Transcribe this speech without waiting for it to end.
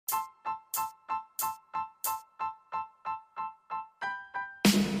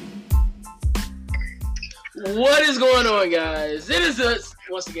What is going on, guys? It is us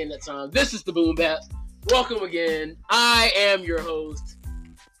once again that time. This is the Boom Bap. Welcome again. I am your host,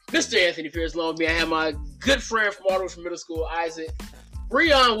 Mr. Anthony Pierce. Along with me, I have my good friend from all the way from middle school, Isaac.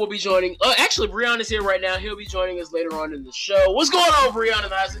 Breon will be joining. Actually, Breon is here right now. He'll be joining us later on in the show. What's going on, Breon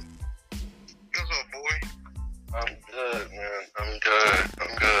and Isaac? What's up, boy? I'm good, man. I'm good.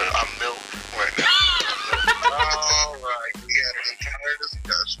 I'm milk right now. All right, we had an entire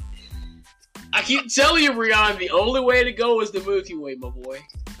discussion. I keep telling you, Breon, the only way to go is the Milky Way, my boy. No.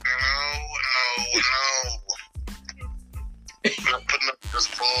 I'm putting up this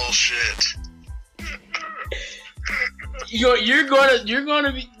bullshit. You're gonna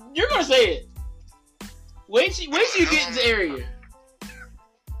say it. Wait till you get into the area.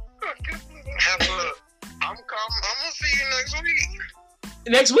 I'm gonna see you next week.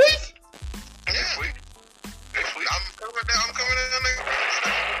 Next week? Yeah. Next week. I'm coming down next week.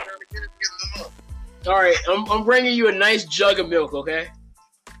 All right, I'm bringing you a nice jug of milk, okay?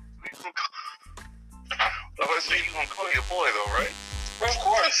 So you gonna call your boy though, right? Of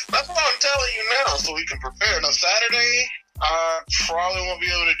course. That's what I'm telling you now, so we can prepare. Now Saturday, I probably won't be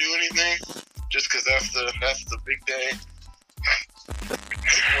able to do anything, just because that's the big day.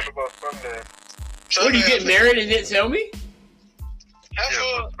 What about Sunday? What, you get married and didn't tell me?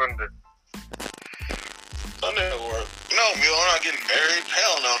 Sunday. Sunday will work. No, we're not getting married.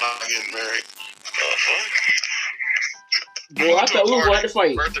 Hell no, not getting married. Boy, I thought we were going to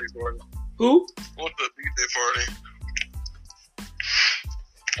fight. Birthday party. Who? What's the birthday party?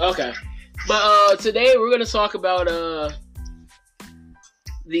 Okay. But today we're going to talk about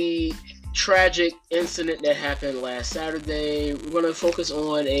the tragic incident that happened last Saturday. We're going to focus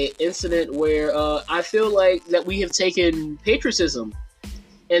on an incident where I feel like that we have taken patriotism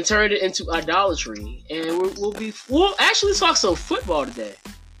and turned it into idolatry. And we'll actually talk some football today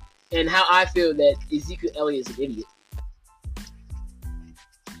and how I feel that Ezekiel Elliott is an idiot.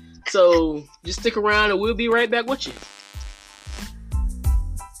 So just stick around and we'll be right back with you.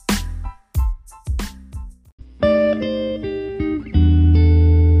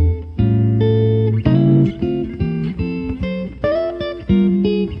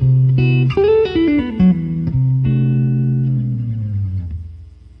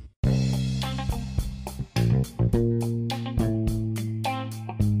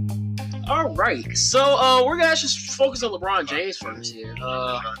 All right, so we're gonna just focus on LeBron James first here.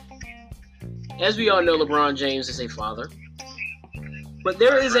 As we all know, LeBron James is a father. But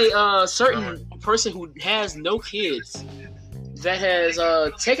there is a certain person who has no kids that has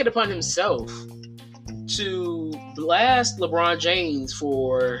taken upon himself to blast LeBron James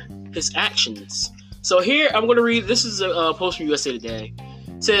for his actions. So here, I'm going to read, this is a post from USA Today.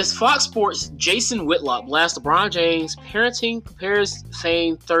 It says, Fox Sports' Jason Whitlock blasts LeBron James. Parenting compares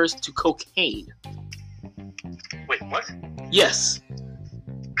fame thirst to cocaine. Wait, what? Yes.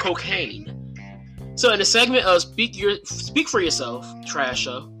 Cocaine. So in the segment of Speak for Yourself, trash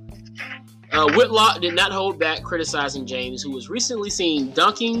show, Whitlock did not hold back criticizing James, who was recently seen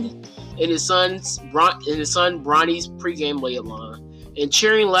dunking in his son Bronny's pregame layup line and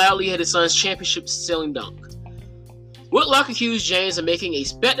cheering loudly at his son's championship-selling dunk. Whitlock accused James of making a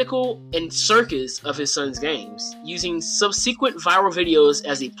spectacle and circus of his son's games, using subsequent viral videos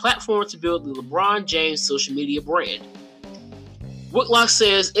as a platform to build the LeBron James social media brand. Whitlock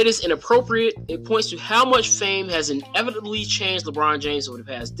says it is inappropriate. It points to how much fame has inevitably changed LeBron James over the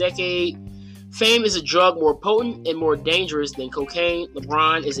past decade. Fame is a drug more potent and more dangerous than cocaine.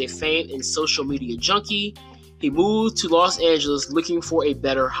 LeBron is a fame and social media junkie. He moved to Los Angeles looking for a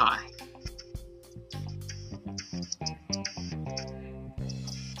better high.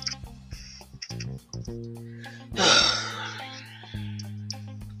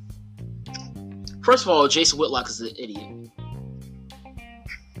 First of all, Jason Whitlock is an idiot.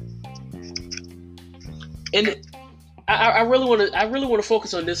 And I really want to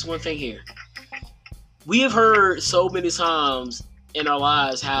focus on this one thing here. We have heard so many times in our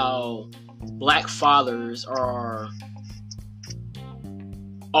lives how black fathers are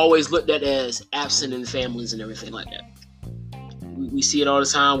always looked at as absent in families and everything like that. We see it all the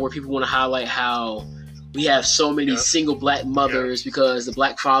time where people want to highlight how we have so many single black mothers because the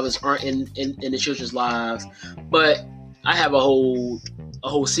black fathers aren't in the children's lives. But I have a whole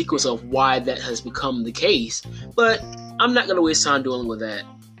sequence of why that has become the case, but I'm not going to waste time dealing with that.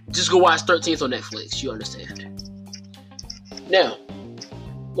 Just go watch 13th on Netflix, you understand. Now,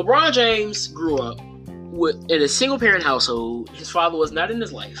 LeBron James grew up in a single-parent household. His father was not in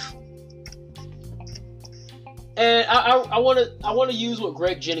his life. And I want to use what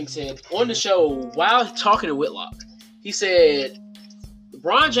Greg Jennings said on the show while talking to Whitlock. He said,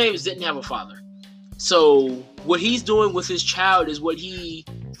 LeBron James didn't have a father. So what he's doing with his child is what he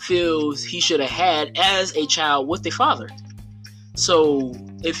feels he should have had as a child with a father. So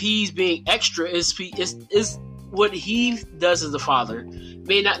if he's being extra, is what he does as a father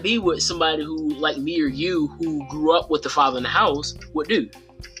may not be what somebody who, like me or you, who grew up with the father in the house, would do.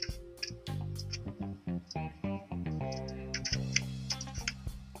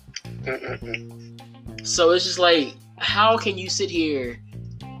 So it's just like, how can you sit here?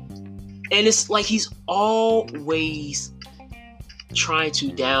 And it's like he's always trying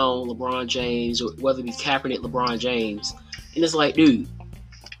to down LeBron James, or whether it be Kaepernick, LeBron James. And it's like, dude,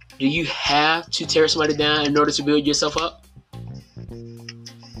 do you have to tear somebody down in order to build yourself up?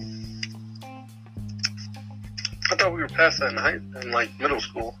 I thought we were past that in like middle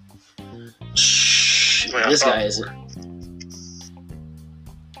school. This guy isn't.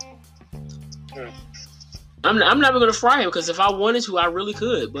 I'm not even gonna fry him, because if I wanted to, I really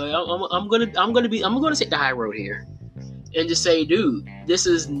could. But I'm gonna take the high road here and just say, dude, this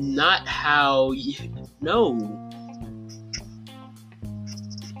is not how you know.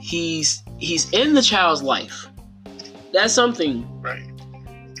 He's in the child's life. That's something right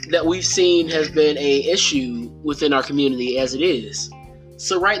that we've seen has been a issue within our community as it is.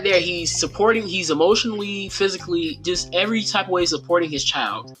 So right there, he's emotionally, physically, just every type of way supporting his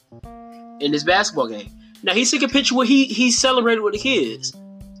child in this basketball game. Now he's taking a picture where he celebrated with the kids.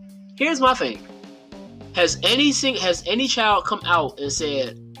 Here's my thing: has any child come out and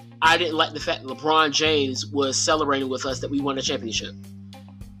said, "I didn't like the fact that LeBron James was celebrating with us that we won a championship"?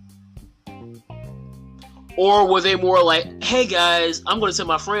 Or were they more like, "Hey guys, I'm going to tell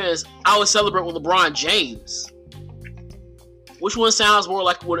my friends I was celebrating with LeBron James"? Which one sounds more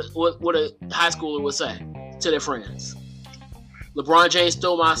like what a high schooler would say to their friends? LeBron James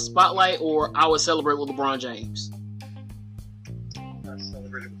stole my spotlight, or I was celebrating with LeBron James? I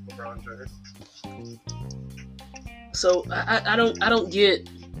celebrated with LeBron James. So I don't get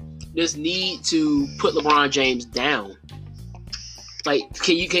this need to put LeBron James down. Like,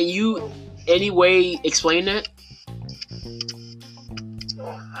 can you any way explain that?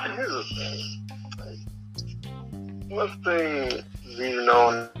 Here's the thing. One thing you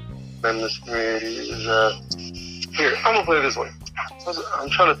know in this community is that, here, I'm gonna play it this way. I'm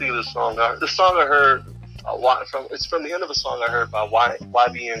trying to think of this song. The song I heard, it's from the end of a song I heard by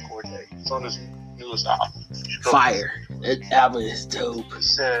YBN Cordae. It's on his newest album. Fire. That album is dope. He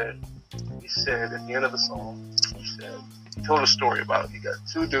said at the end of the song, he told a story about it. You got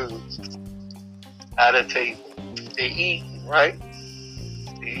two dudes at a table. They eat, right?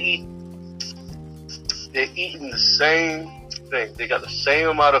 They're eating the same thing. They got the same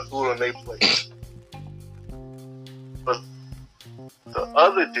amount of food on their plate. But the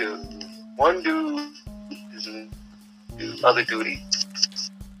other dude, one dude is the other dude eats.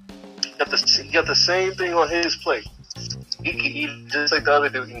 He got the same thing on his plate. He can eat just like the other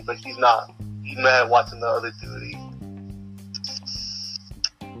dude eats, but he's not. He's mad watching the other dude eat.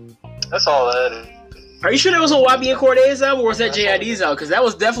 That's all that is. Are you sure that was on YBN Cordae's album, or was that JID's album? Because that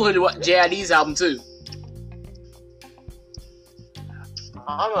was definitely JID's album too.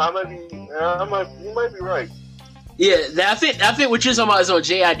 You might be right. Yeah, I think what you're talking about is on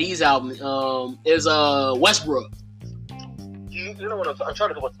JID's album. Is Westbrook. You know what I'm trying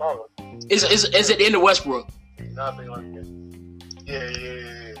to come up with a song. Is it in the Westbrook?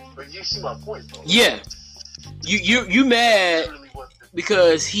 Yeah. But you see my point, though. Yeah. You mad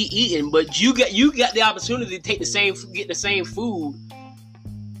because he eating, but you got the opportunity to get the same food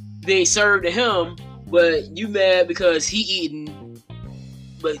they served to him, but you mad because he eating,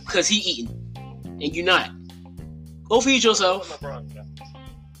 and you not. Go feed yourself. Think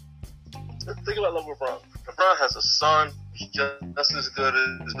about LeBron. LeBron has a son. He's just as good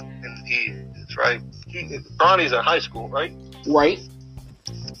as he is, right? Bronny's in high school, right? Right.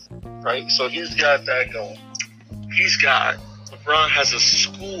 So he's got that going. LeBron has a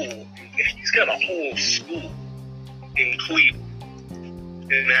school. He's got a whole school in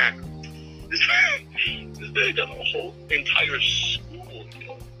Cleveland, in Akron. This man got a whole entire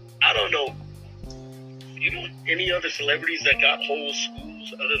school. I don't know. You know any other celebrities that got whole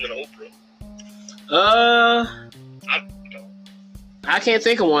schools other than Oprah? I don't. I can't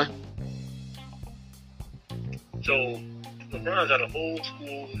think of one. So LeBron's got a whole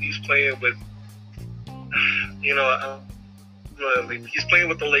school. He's playing with, he's playing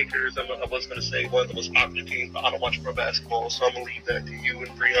with the Lakers. I was going to say one of the most popular teams, but I don't watch pro basketball, so I'm going to leave that to you and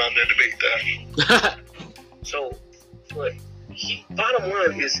Breon to debate that. So, but bottom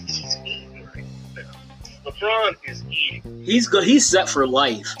line is he's eating right now. LeBron is eating. He's good. He's set for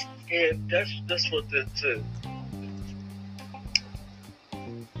life. And that's what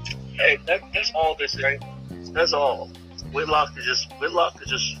Hey, that's all this is. Right? That's all. Whitlock is just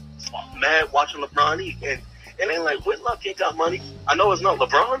mad watching LeBron eat, and it ain't like Whitlock ain't got money. I know it's not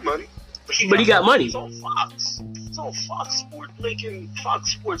LeBron money, but he got money. It's on Fox. It's on Fox Sports, making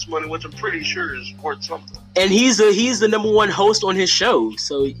Fox Sports money, which I'm pretty sure is worth something. And he's the number one host on his show,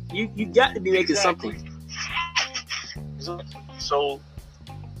 so you got to be making something. So,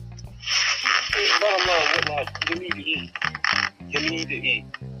 bottom line, Whitlock, you need to eat. You need to eat.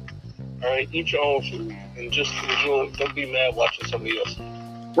 All right, eat your own food and just enjoy. Don't be mad watching somebody else.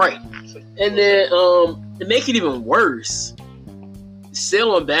 Right. And then to make it even worse,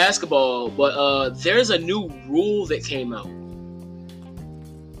 still on basketball, but there's a new rule that came out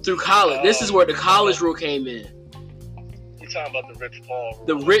through college. This is where the college rule came in. You're talking about the Rich Paul rule.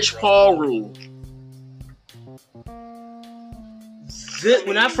 The Rich Paul rule.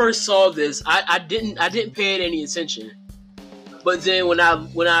 When I first saw this, I didn't pay it any attention. But then when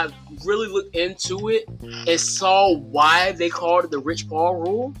I really looked into it and saw why they called it the Rich Paul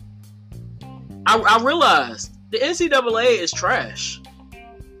rule, I realized the NCAA is trash.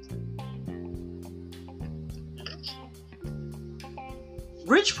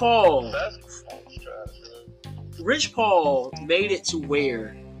 Rich Paul made it to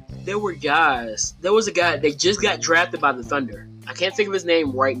where there was a guy that just got drafted by the Thunder. I can't think of his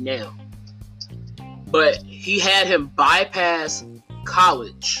name right now. But he had him bypass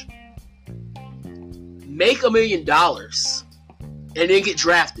college, make $1 million, and then get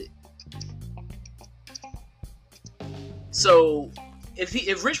drafted. So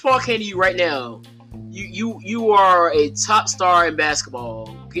if Rich Paul came to you right now, you are a top star in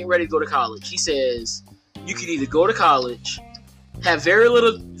basketball, getting ready to go to college. He says you can either go to college, have very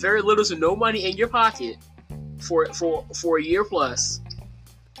little to no money in your pocket for a year plus,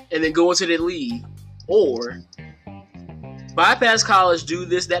 and then go into the league, or bypass college, do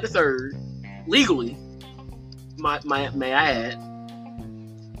this, that, the third, legally, may I add,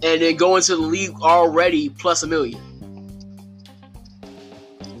 and then go into the league already plus $1 million.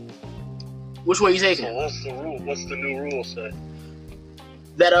 Which one are you taking? So what's the rule? What's the new rule say?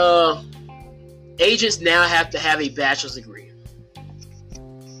 That agents now have to have a bachelor's degree.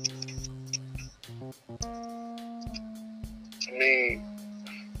 I mean,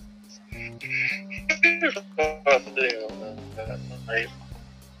 here's my thing on that, right?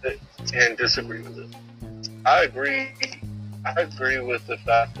 And disagree with it. I agree with the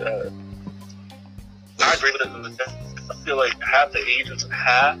fact that I agree with it. I feel like half the agents,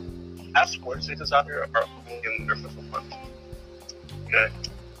 half sports agents out here are in there for fun. Okay,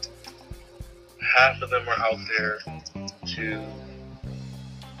 half of them are out there to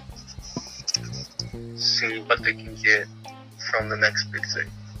see what they can get from the next big thing.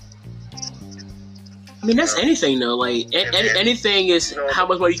 I mean, that's anything though. Like anything is how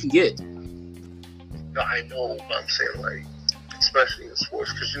much money you can get. No, I know, but I'm saying like, especially in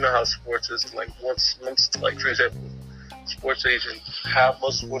sports, because you know how sports is. Like once, like for example,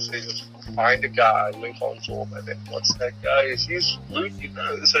 most sports agents will find a guy, link on to him, and then once that guy is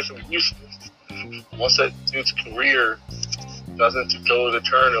essentially useless, once that dude's career doesn't go the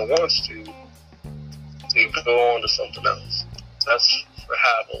turn it wants to, they go on to something else. That's for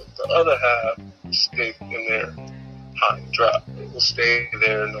half of it. The other half will stay in there high and drop. It will stay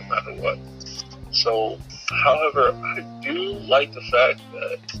there no matter what. So, however, I do like the fact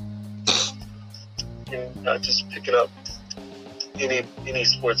that you're not just picking up any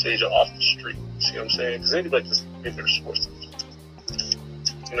sports agent off the street. See what I'm saying? Because anybody can be their sports agent.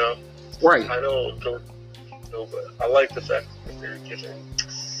 You know? Right. I know, but I like the fact that they're given,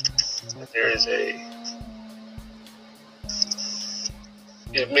 that there is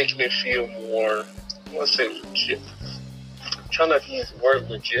it makes me feel more, I want to say legit. I'm trying not to use the word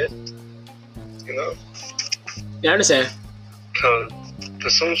legit, you know? Yeah, I understand.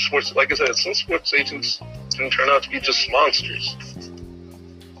 Because some sports, like I said, some sports agents can turn out to be just monsters.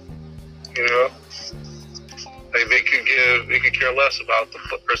 You know? Like they could care less about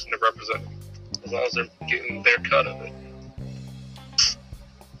the person they're representing, as long as they're getting their cut of it.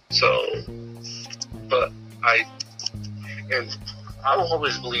 So, but I will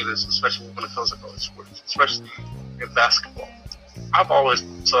always believe this, especially when it comes to college sports, especially in basketball. I've always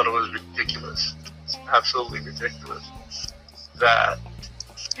thought it was ridiculous. It's absolutely ridiculous that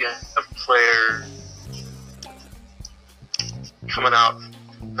you have players coming out,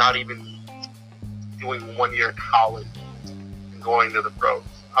 not even doing 1 year of college and going to the pros.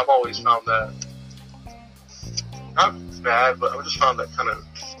 I've always found that not bad, but I just found that kind of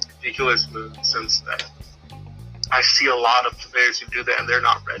ridiculous in the sense that I see a lot of players who do that and they're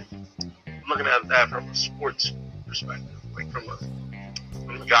not ready. I'm looking at that from a sports perspective, like from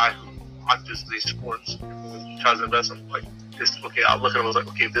a guy who watches these sports, when he tries to invest, I'm like, I look at him, I was like,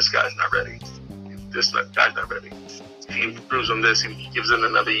 okay, this guy's not ready. This guy's not ready. If he improves on this, he gives it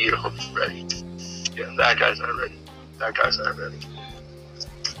another year, hope he's ready. Yeah, that guy's not ready. That guy's not ready.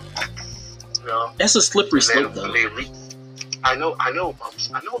 You know? That's a slippery slope, though. I know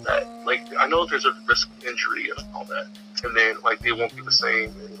that. Like, I know there's a risk of injury and all that. And then, like, they won't be the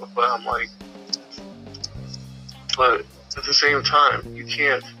same. But I'm like, but at the same time, you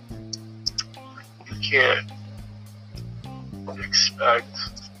can't expect,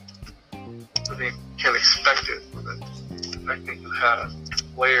 they can't expect it. I think you have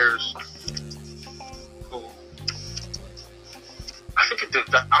players who, I think it did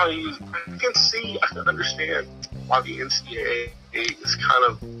that. I can understand why the NCAA is kind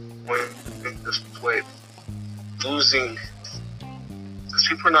of going this way, losing, because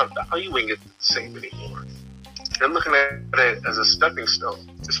people are not valuing it the same anymore. They're looking at it as a stepping stone,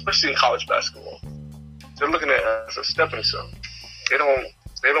 especially in college basketball. They're looking at it as a stepping stone. They don't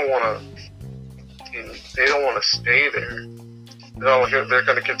want to stay there. They're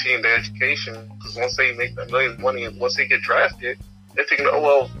going to continue their education, because once they make that million money and once they get drafted, they're thinking, oh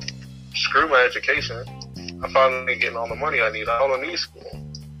well, screw my education. I'm finally getting all the money I need. I don't need school.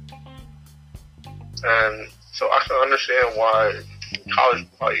 And so I can understand why college,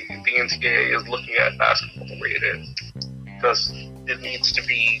 why the NCAA is looking at basketball the way it is, because it needs to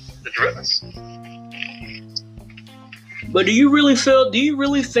be addressed. But do you really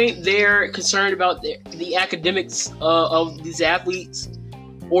think they're concerned about the academics of these athletes,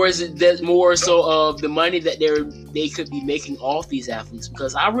 or is it that more so of the money that they could be making off these athletes?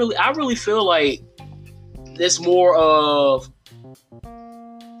 Because I really feel like it's more of,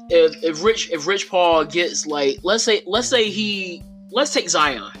 if Rich Paul gets, like, let's take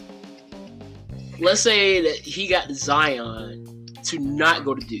Zion. Let's say that he got Zion to not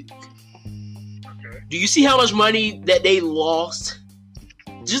go to Duke. Do you see how much money that they lost?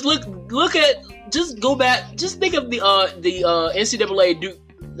 Just just go back. Just think of the NCAA Duke,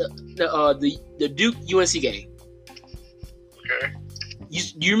 the Duke UNC game. Okay.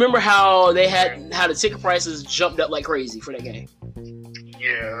 You remember how they had how the ticket prices jumped up like crazy for that game?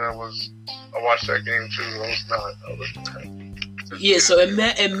 Yeah, I watched that game too. Yeah, so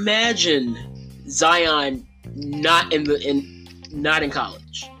imagine Zion not in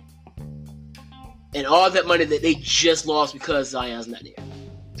college, and all that money that they just lost because Zion's not there.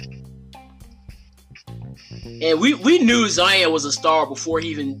 And we knew Zion was a star before he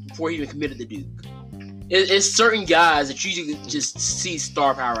even committed to Duke. It's certain guys that you just see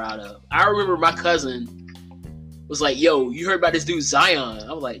star power out of. I remember my cousin was like, "Yo, you heard about this dude Zion?"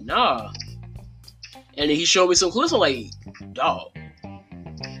 I was like, "Nah." And then he showed me some clips. I'm like, "Dog."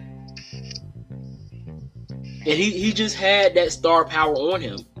 And he just had that star power on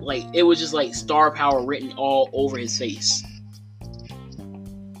him. Like, it was just like star power written all over his face.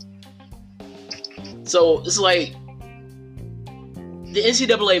 So it's like the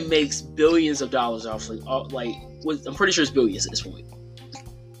NCAA makes billions of dollars off, like, I'm pretty sure it's billions at this point.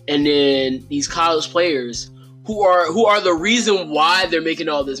 And then these college players who are the reason why they're making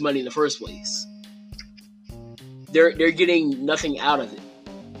all this money in the first place, they're getting nothing out of it.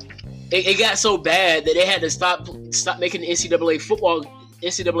 It got so bad that they had to stop making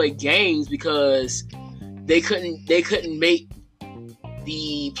NCAA games because they couldn't make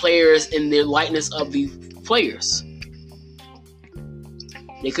the players in the likeness of the players.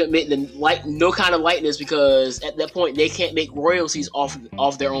 They couldn't make no kind of likeness, because at that point they can't make royalties off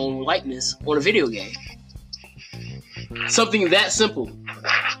their own likeness on a video game. Something that simple.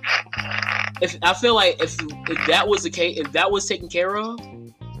 I feel like if that was the case, if that was taken care of,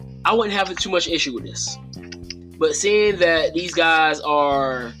 I wouldn't have too much issue with this. But seeing that these guys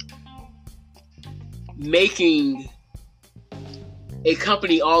are making a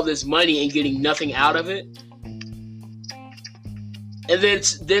company all this money and getting nothing out of it, and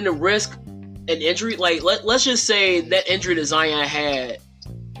then the risk and injury, like let's just say that injury that Zion had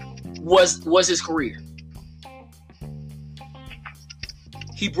was his career.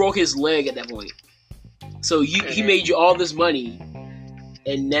 He broke his leg at that point. So he made you all this money,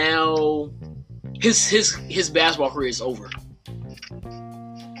 and now his basketball career is over.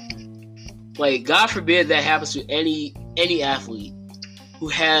 Like, God forbid that happens to any athlete who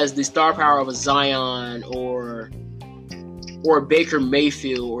has the star power of a Zion or a Baker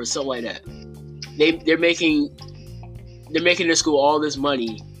Mayfield or something like that. They're making their school all this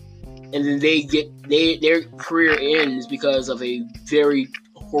money, and then their career ends because of a very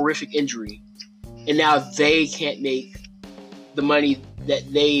horrific injury, and now they can't make the money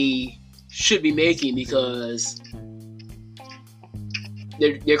that they should be making because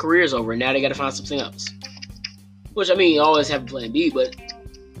their career's over, and now they got to find something else. Which, I mean, you always have a plan B, but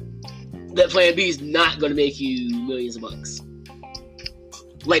that plan B is not going to make you millions of bucks.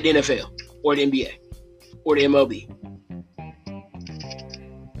 Like the NFL, or the NBA, or the MLB.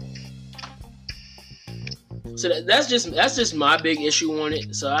 So that's just my big issue on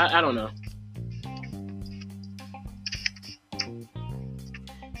it. So I don't know.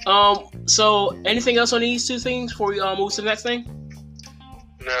 So anything else on these two things before we move to the next thing?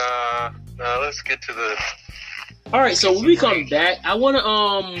 Nah. Let's get to the. All right. So when we come back, I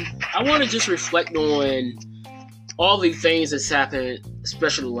wanna just reflect on all the things that's happened,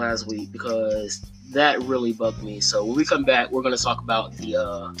 especially last week, because that really bugged me. So when we come back, we're gonna talk about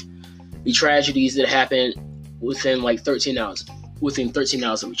the tragedies that happened within 13 hours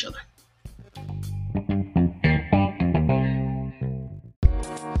of each other.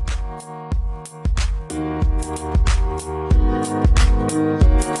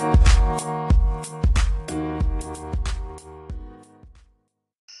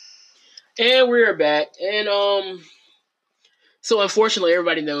 And we're back. And so unfortunately,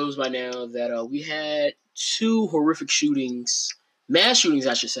 everybody knows by now that we had two horrific mass shootings,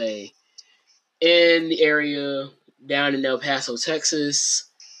 I should say, in the area down in El Paso,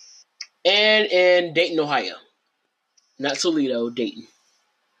 Texas, and in Dayton, Ohio. Not Toledo, Dayton.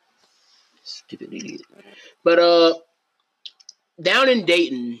 Stupid idiot. But down in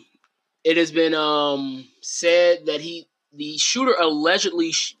Dayton, it has been said that the shooter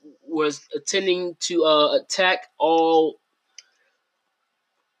allegedly was intending to attack all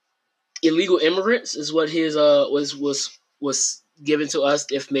illegal immigrants, is what his was given to us,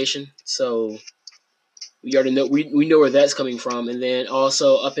 the information. So we already know we know where that's coming from. And then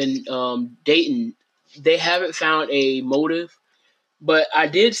also up in Dayton, they haven't found a motive, but I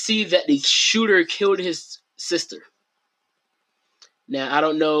did see that the shooter killed his sister. Now, I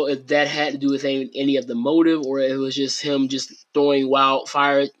don't know if that had to do with any of the motive, or it was just him just throwing wild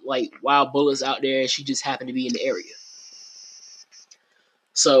bullets out there, and she just happened to be in the area.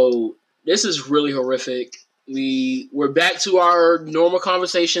 So this is really horrific. We're back to our normal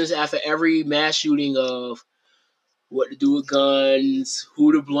conversations after every mass shooting of what to do with guns,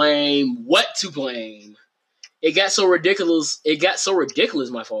 who to blame, what to blame. It got so ridiculous,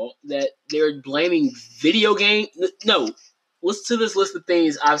 my fault, that they're blaming video game. No. Listen to this list of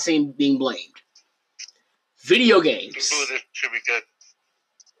things I've seen being blamed. Video games. Ooh, this should be good.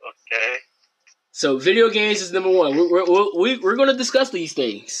 Okay. So video games is number one. We're going to discuss these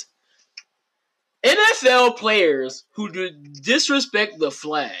things. NFL players who disrespect the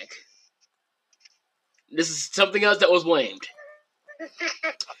flag. This is something else that was blamed.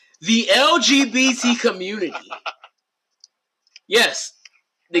 The LGBT community. Yes.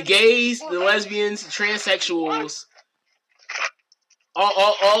 The gays, the lesbians, transsexuals.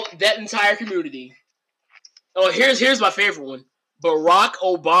 All that entire community. Oh, here's my favorite one. Barack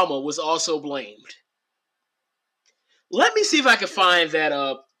Obama was also blamed. Let me see if I can find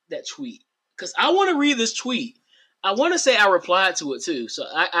that tweet, because I want to read this tweet. I want to say I replied to it too, so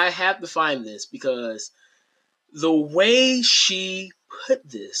I have to find this, because the way she put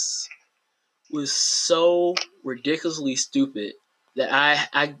this was so ridiculously stupid that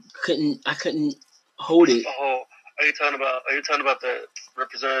I couldn't hold it. Oh. Are you talking about the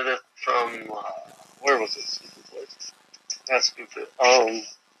representative from where was this? That's stupid.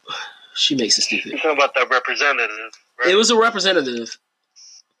 She makes it stupid. You're talking about that representative, right? It was a representative.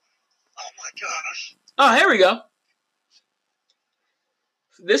 Oh my gosh. Oh, here we go.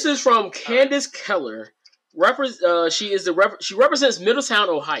 This is from Candace Keller. She represents Middletown,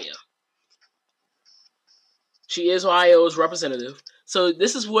 Ohio. She is Ohio's representative. So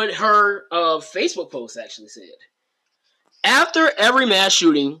this is what her Facebook post actually said. After every mass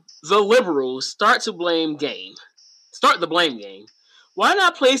shooting, the liberals start the blame game. Why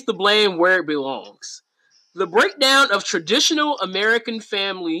not place the blame where it belongs? The breakdown of traditional American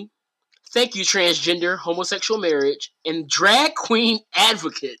family, thank you transgender, homosexual marriage, and drag queen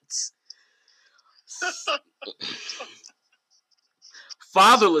advocates.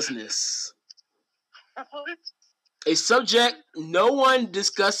 Fatherlessness. A subject no one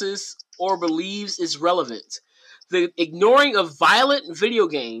discusses or believes is relevant. The ignoring of violent video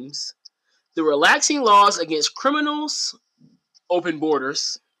games, the relaxing laws against criminals, open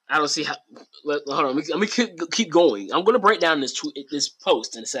borders. I don't see how. Hold on, let me keep going. I'm going to break down this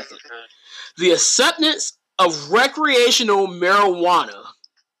post in a second. The acceptance of recreational marijuana,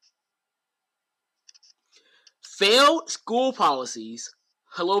 failed school policies.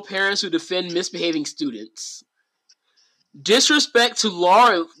 Hello, parents who defend misbehaving students. Disrespect to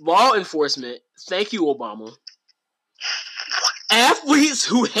law enforcement. Thank you, Obama. Athletes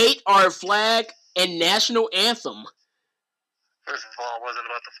who hate our flag and national anthem. First of all, it wasn't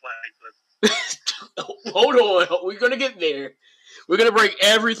about the flag, but Hold on. We're going to get there. We're going to break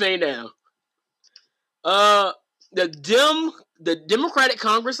everything down. The Democratic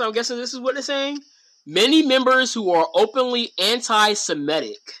Congress, I'm guessing this is what they're saying. Many members who are openly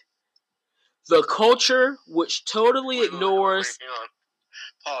anti-Semitic. The culture which totally ignores... Wait,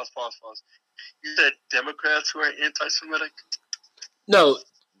 hang on. Pause. You said Democrats who are anti-Semitic? No,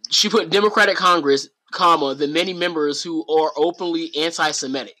 she put Democratic Congress, comma, the many members who are openly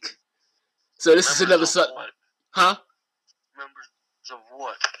anti-Semitic. So this is another... Huh? Members of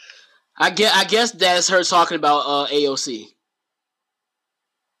what? I guess that's her talking about AOC.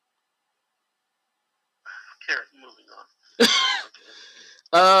 Moving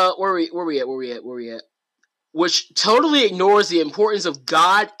on. Where we at? Which totally ignores the importance of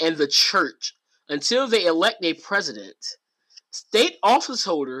God and the church until they elect a president. State office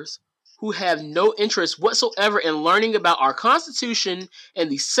holders who have no interest whatsoever in learning about our Constitution and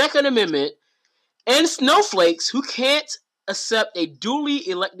the Second Amendment, and snowflakes who can't accept a duly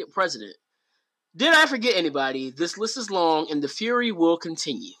elected president. Did I forget anybody? This list is long and the fury will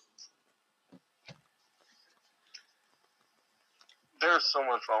continue. There's so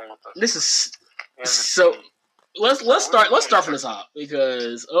much wrong with this. This is so. Let's start from the top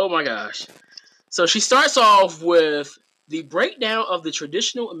because oh my gosh. So she starts off with the breakdown of the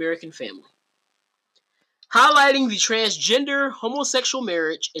traditional American family, highlighting the transgender, homosexual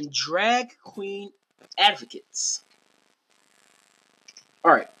marriage, and drag queen advocates.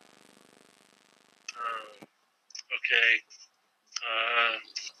 All right. Okay.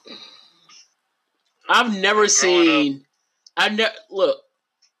 I've never seen. Look.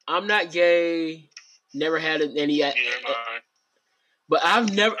 I'm not gay. Never had any. But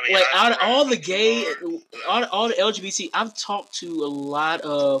I've never out of all the gay, all the LGBT. I've talked to a lot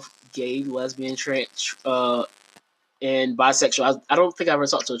of gay, lesbian, trans, and bisexual. I don't think I've ever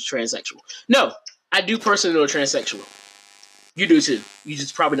talked to a transsexual. No, I do personally know a transsexual. You do too. You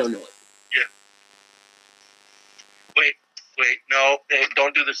just probably don't know it. Yeah. Wait, no, hey,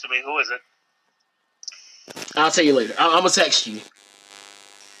 don't do this to me. Who is it? I'll tell you later. I'm gonna text you.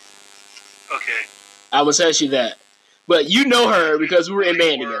 Okay. I'm gonna text you that. But you know her because we were in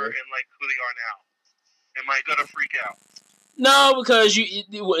band together. And like who they are now. Am I gonna freak out? No, because it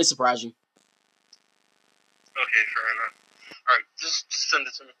wouldn't surprise you. Okay, fair enough. All right, just send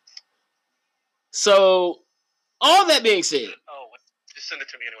it to me. So, all that being said. Oh, just send it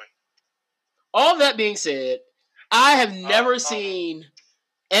to me anyway. All that being said, I have never seen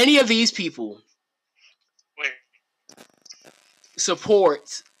any of these people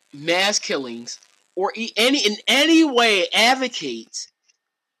support mass killings or in any way advocate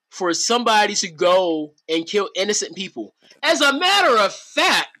for somebody to go and kill innocent people. As a matter of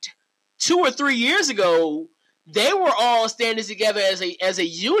fact, 2 or 3 years ago, they were all standing together as a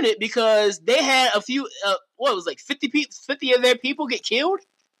unit because they had a few, 50 of their people get killed?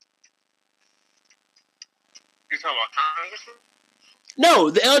 You're talking about Congressman? No,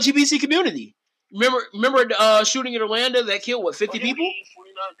 the LGBT community. Remember the shooting in Orlando that killed 50 people?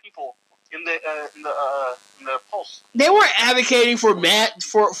 49 people in the Pulse. They were advocating for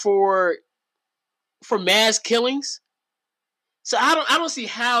mass killings. So I don't see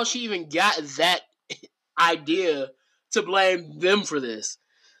how she even got that idea to blame them for this.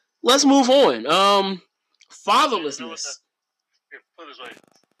 Let's move on. Fatherlessness. Put it this way.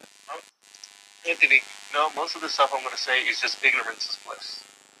 Anthony, no, most of the stuff I'm going to say is just ignorance is bliss.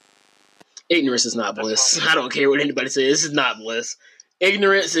 Ignorance is not bliss. I don't care what anybody says. This is not bliss.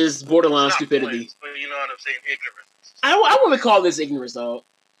 Ignorance is borderline stupidity. Bliss, but you know what I'm saying? Ignorance. I wouldn't call this ignorance, though.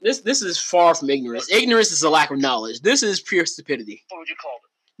 This is far from ignorance. Ignorance is a lack of knowledge. This is pure stupidity. What would you call it?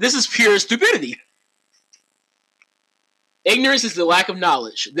 This is pure stupidity. Ignorance is the lack of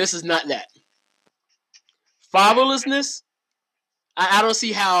knowledge. This is not that. Fatherlessness, I don't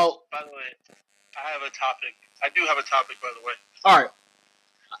see how... By the way, I have a topic. I do have a topic, by the way. All right.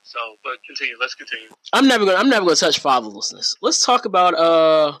 So, but continue. Let's continue. I'm never gonna touch fatherlessness. Let's talk about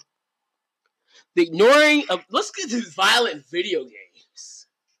the ignoring of. Let's get to violent video games.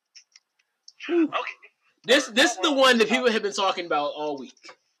 Okay. This is the one that people have been talking about all week.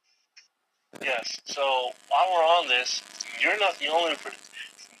 Yes. So while we're on this, you're not the only person.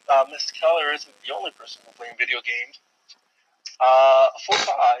 Mr. Keller isn't the only person who's playing video games.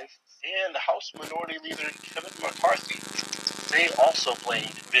 4-5 and House Minority Leader Kevin McCarthy, they also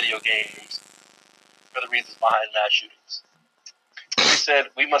played video games for the reasons behind mass shootings. They said,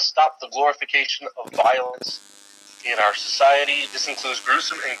 we must stop the glorification of violence in our society. This includes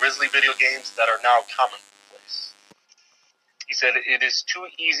gruesome and grisly video games that are now commonplace. He said, "It is too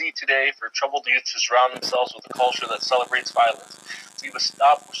easy today for troubled youth to surround themselves with a culture that celebrates violence. We must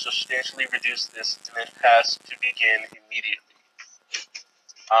stop or substantially reduce this, and it has to begin immediately."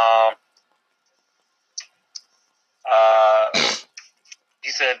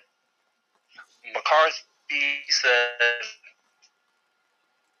 He said, McCarthy said,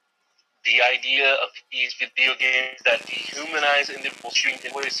 "The idea of these video games that dehumanize individuals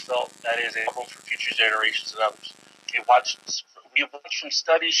shooting always felt that is a problem for future generations and others. We've watched from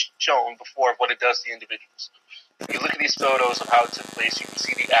studies shown before of what it does to individuals. If you look at these photos of how it took place, you can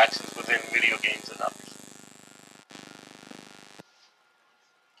see the actions within video games and others."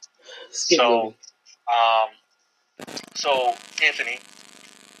 So, Anthony,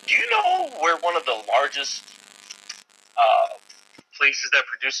 do you know where one of the largest places that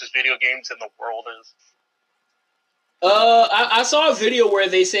produces video games in the world is? I saw a video where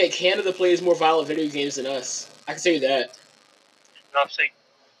they said Canada plays more violent video games than us. I can tell you that. No, I'm saying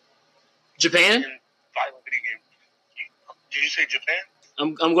Japan. In violent video games. Did you say Japan?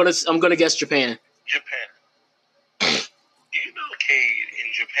 I'm gonna guess Japan. Japan. Do you know Cade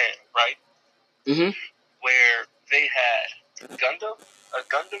in Japan, right? Mm-hmm. Where they had a Gundam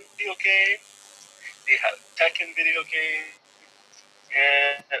video game, they had a Tekken video game,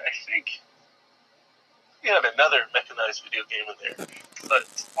 and I think we had another mechanized video game in there. But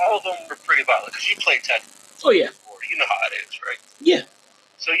all of them were pretty violent, because you play Tekken. Oh, yeah. Before. You know how it is, right? Yeah.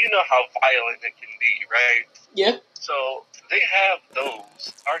 So you know how violent it can be, right? Yeah. So they have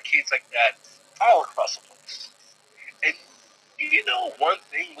those arcades like that all across the place. And you know one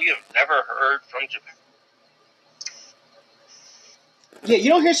thing we have never heard from Japan? Yeah, you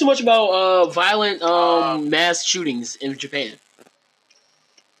don't hear so much about violent mass shootings in Japan.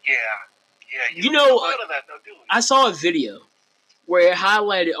 Yeah. You know, a lot of that, though, do we? I saw a video where it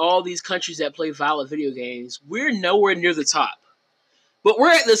highlighted all these countries that play violent video games. We're nowhere near the top. But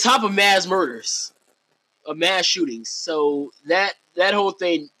we're at the top of mass murders, of mass shootings. So that whole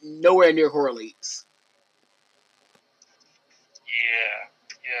thing nowhere near correlates. Yeah.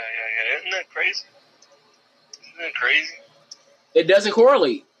 Isn't that crazy? It doesn't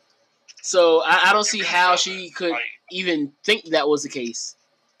correlate. So I don't see how she could even think that was the case.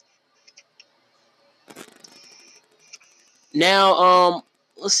 Now,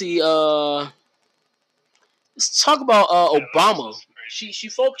 let's see. Let's talk about Obama. She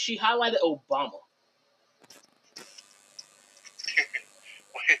highlighted Obama.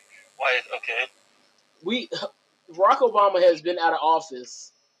 Why? Okay. Barack Obama has been out of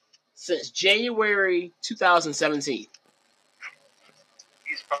office since January 2017.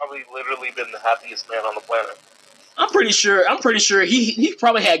 He's probably literally been the happiest man on the planet. I'm pretty sure he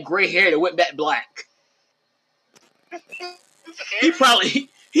probably had gray hair that went back black. He probably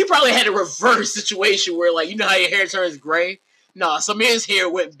had a reverse situation where, like, you know how your hair turns gray? No, some man's hair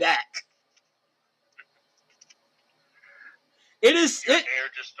went back.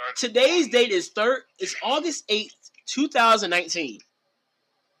 Today's date is It's August 8th, 2019.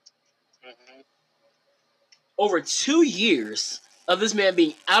 Mm-hmm. Over 2 years of this man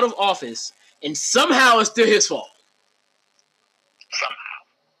being out of office, and somehow it's still his fault.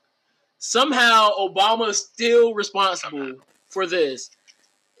 Somehow Obama is still responsible for this.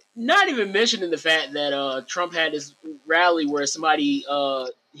 Not even mentioning the fact that Trump had this rally where somebody,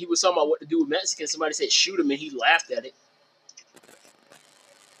 he was talking about what to do with Mexicans. Somebody said shoot him, and he laughed at it.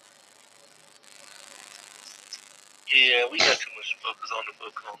 Yeah, we got too much focus on that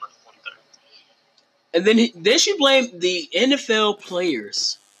one thing. And then she blamed the NFL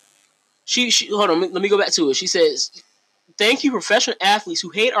players. She hold on, let me go back to it. She says, "Thank you, professional athletes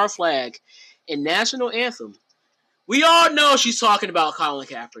who hate our flag and national anthem." We all know she's talking about Colin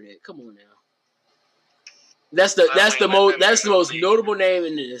Kaepernick. Come on now. That's the most notable name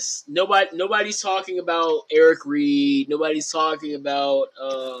in this. Nobody's talking about Eric Reed. Nobody's talking about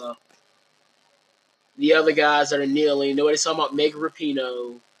the other guys that are kneeling. Nobody's talking about Megan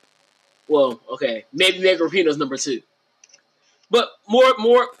Rapinoe. Well, okay, maybe Megan Rapinoe's number 2. But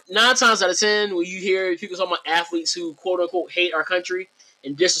more 9 times out of 10, when you hear people talking about athletes who quote unquote hate our country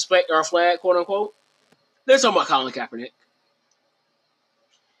and disrespect our flag, quote unquote, they're talking about Colin Kaepernick.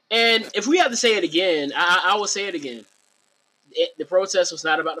 And if we have to say it again, I will say it again. The protest was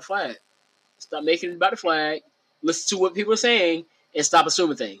not about the flag. Stop making it about the flag. Listen to what people are saying and stop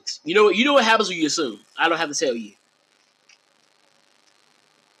assuming things. You know what happens when you assume. I don't have to tell you.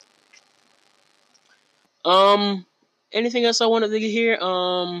 Anything else I wanted to get here?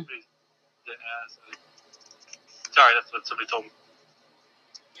 Sorry, that's what somebody told me.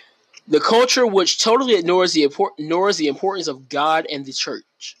 The culture which totally ignores the importance of God and the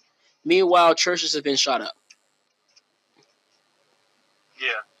church. Meanwhile, churches have been shot up. Yeah.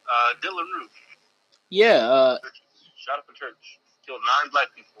 Dylan Roof. Yeah. Shot up a church. Killed 9 black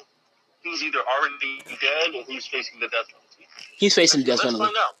people. He's either already dead or he's facing the death penalty. He's facing the death Let's penalty.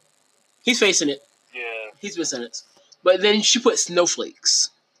 find out. He's facing it. Yeah. He's been sentenced. But then she put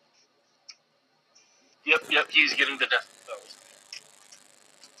snowflakes. Yep. He's getting the death penalty.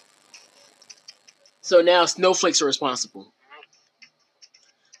 So now snowflakes are responsible.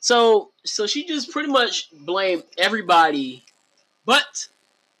 So she just pretty much blamed everybody but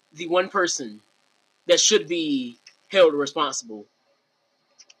the one person that should be held responsible.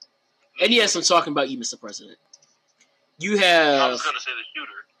 And yes, I'm talking about you, Mr. President. You have... I was going to say the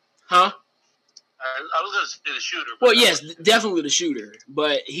shooter. Huh? I was going to say the shooter. Well, yes, definitely the shooter.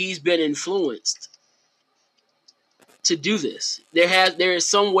 But he's been influenced to do this. There is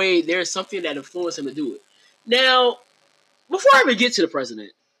something that influenced him to do it. Now, before I even get to the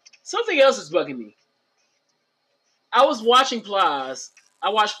president, something else is bugging me. I was watching Plies. I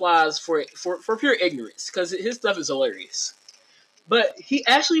watched Plies for pure ignorance because his stuff is hilarious. But he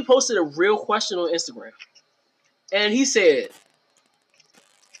actually posted a real question on Instagram. And he said,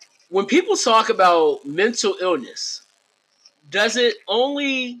 when people talk about mental illness, does it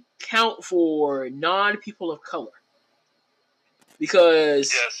only count for non-people of color?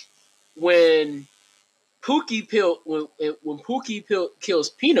 Because when Pookie kills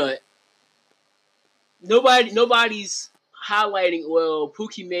Peanut, nobody's highlighting, well,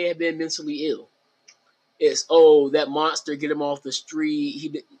 Pookie may have been mentally ill. It's, oh, that monster, get him off the street, he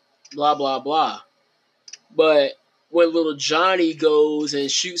did, blah, blah, blah. But when little Johnny goes and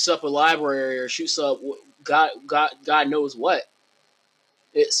shoots up a library or shoots up God knows what,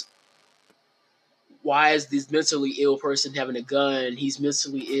 it's, why is this mentally ill person having a gun? He's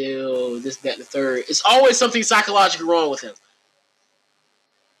mentally ill, this, that, and the third. It's always something psychologically wrong with him.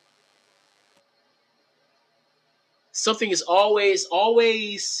 Something is always,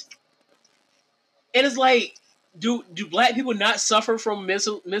 and it's like, do black people not suffer from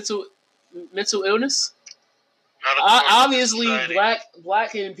mental illness? Obviously,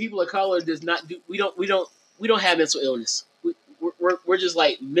 black and people of color does not do. We don't have mental illness. We're just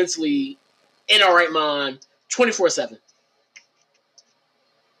like mentally in our right mind, 24/7.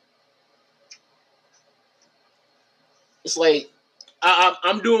 It's like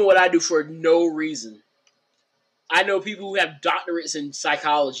I'm doing what I do for no reason. I know people who have doctorates in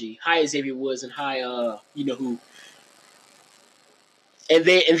psychology, hi Xavier Woods and hi you know who, and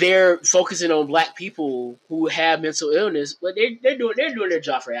they're focusing on black people who have mental illness, but they're doing their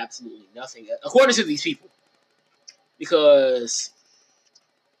job for absolutely nothing, according to these people, because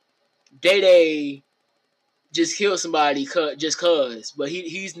Day just killed somebody just cause, but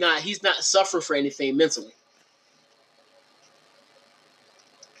he's not suffering for anything mentally.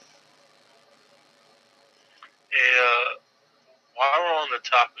 While we're on the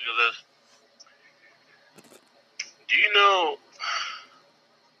topic of this, do you know?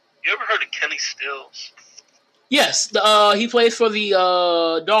 You ever heard of Kenny Stills? Yes, he plays for the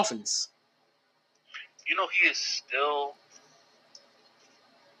Dolphins. You know he is still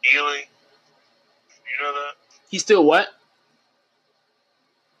kneeling. You know that? He's still what?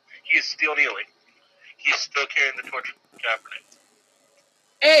 He is still kneeling. He's still carrying the torch of Kaepernick.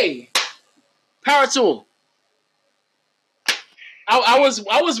 Hey, power to him. I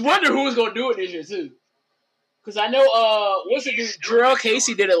was wondering who was gonna do it this year too, because I know what's it? Jarrell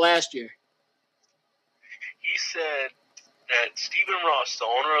Casey did it last year. He said that Stephen Ross, the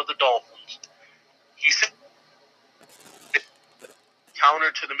owner of the Dolphins, he said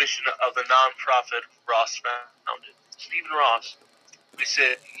counter to the mission of the nonprofit Ross founded. Stephen Ross, he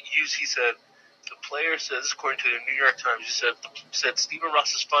said the player says, according to the New York Times, he said Stephen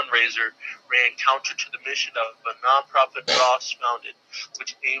Ross's fundraiser ran counter to the mission of a nonprofit Ross founded,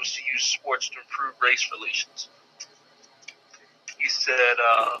 which aims to use sports to improve race relations. He said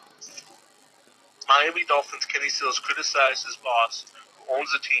Miami Dolphins Kenny Stills criticized his boss, who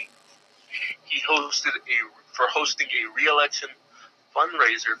owns the team. He hosting a re-election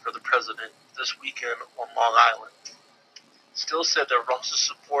fundraiser for the president this weekend on Long Island. Stills said that Ross's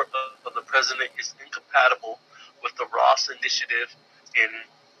support of the president is incompatible with the Ross Initiative in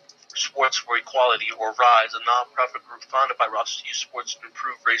Sports for Equality, or RISE, a nonprofit group founded by Ross to use sports to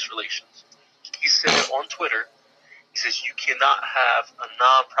improve race relations. He said it on Twitter. He says, you cannot have a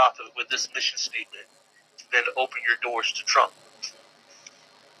nonprofit with this mission statement and then open your doors to Trump.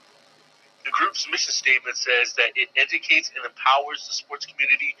 The group's mission statement says that it educates and empowers the sports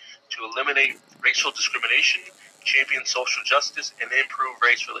community to eliminate racial discrimination, champion social justice, and improve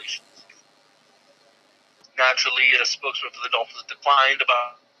race relations. Naturally, a spokesman for the Dolphins declined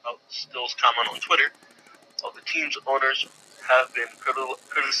about Stills' comment on Twitter. While the team's owners have been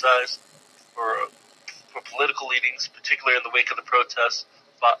criticized for political leanings, particularly in the wake of the protests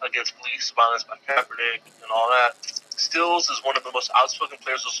against police violence by Kaepernick and all that. Stills is one of the most outspoken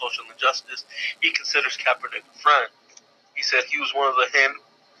players of social injustice. He considers Kaepernick a friend. He said he was one of the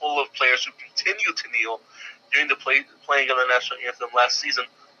handful of players who continued to kneel during the playing of the national anthem last season,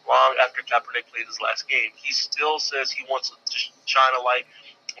 long after Kaepernick played his last game. He still says he wants to shine a light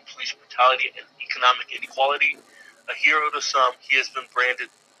on police brutality and economic inequality. A hero to some, he has been branded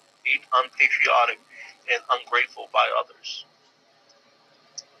unpatriotic and ungrateful by others.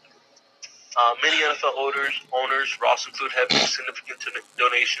 Many NFL owners, Ross included, have made significant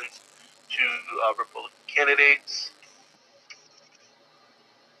donations to Republican candidates.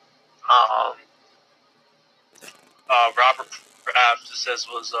 Robert Kraft, it says,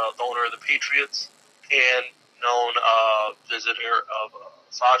 was the owner of the Patriots and known visitor of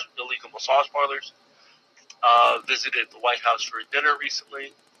illegal massage parlors. Visited the White House for a dinner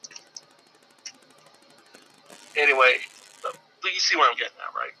recently. Anyway, you see where I'm getting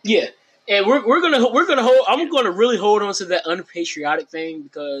at, right? Yeah, and we're gonna hold. I'm gonna really hold on to that unpatriotic thing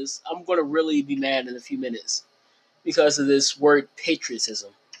because I'm gonna really be mad in a few minutes because of this word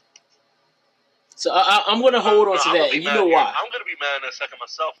patriotism. So I'm gonna hold on to that, and you know why? I'm gonna be mad in a second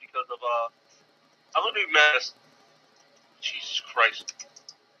myself because of I'm gonna be mad. Jesus Christ!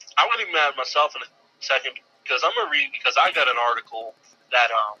 I'm gonna be mad at myself in a second because I'm gonna read because I got an article that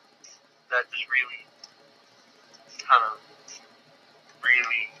just really kind of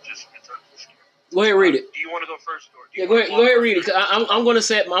just gets under the skin. Go ahead, read it. Do you want to go first, or go ahead, read it. I'm gonna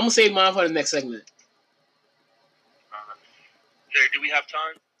save mine for the next segment. Do we have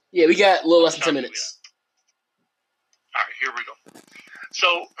time? Yeah, we got a little less than 10 minutes. All right, here we go. So,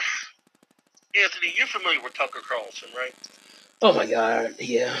 Anthony, you're familiar with Tucker Carlson, right? Oh my God,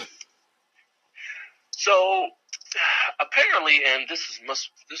 yeah. So, apparently, and this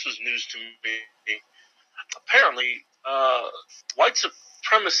was news to me. Apparently, white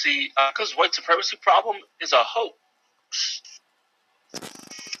supremacy, because white supremacy problem is a hoax.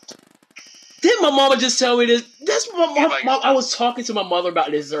 Didn't my mama just tell me this? I was talking to my mother about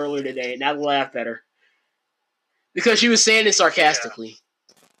this earlier today, and I laughed at her because she was saying it sarcastically.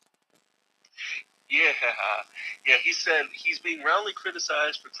 Yeah. He said he's being roundly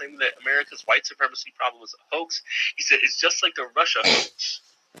criticized for claiming that America's white supremacy problem is a hoax. He said it's just like the Russia hoax.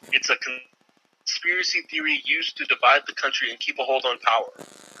 It's a conspiracy theory used to divide the country and keep a hold on power.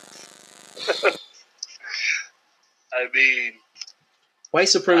 I mean, white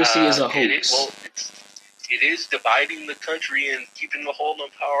supremacy is a hoax. It is dividing the country and keeping a hold on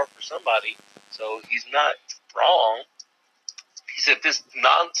power for somebody. So he's not wrong. He said this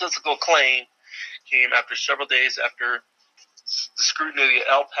nonsensical claim came after several days after the scrutiny of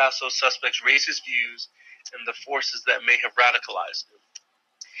the El Paso suspects raised his views and the forces that may have radicalized him.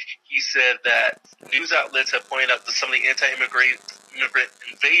 He said that news outlets have pointed out that some of the anti-immigrant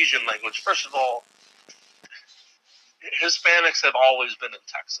invasion language. First of all, Hispanics have always been in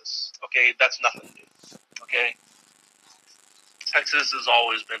Texas. Okay, that's nothing new. Okay, Texas has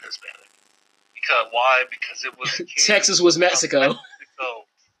always been Hispanic. Because why? Because it was Texas was Mexico.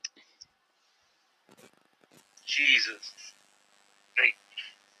 Jesus. Hey,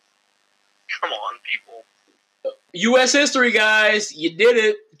 come on, people. U.S. history, guys. You did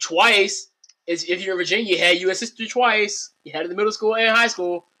it twice. If you're in Virginia, you had U.S. history twice. You had it in middle school and high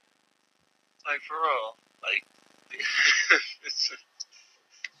school. Like, for real. Like,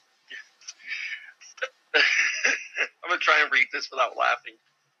 I'm going to try and read this without laughing.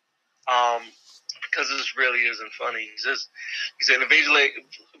 Because this really isn't funny. He said,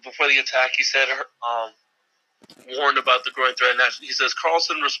 before the attack, he said, warned about the growing threat. He says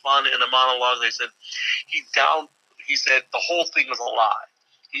Carlson responded in a monologue. They said he said the whole thing was a lie.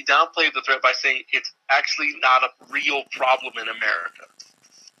 He downplayed the threat by saying it's actually not a real problem in America.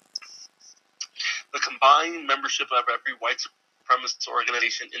 The combined membership of every white supremacist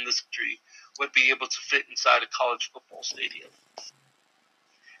organization in this country would be able to fit inside a college football stadium.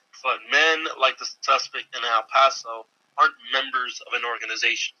 But men like the suspect in El Paso aren't members of an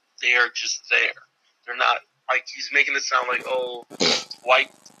organization. They are just there. They're not. Like, he's making it sound like, oh, white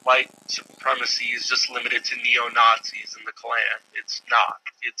supremacy is just limited to neo-Nazis and the Klan. It's not.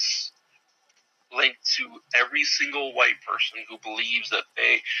 It's linked to every single white person who believes that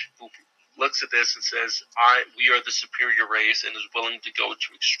who looks at this and says, we are the superior race, and is willing to go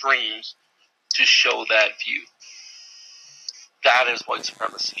to extremes to show that view. That is white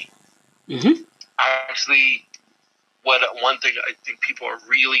supremacy. Mm-hmm. Actually, one thing I think people are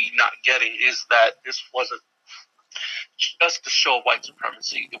really not getting is that this wasn't just to show white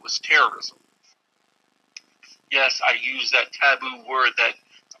supremacy. It was terrorism. Yes, I used that taboo word that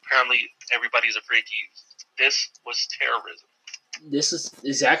apparently everybody's afraid to use. This was terrorism. This is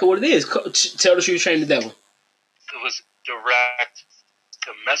exactly what it is. Tell the truth, shame the devil. It was direct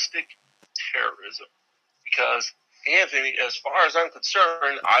domestic terrorism. Because, Anthony, as far as I'm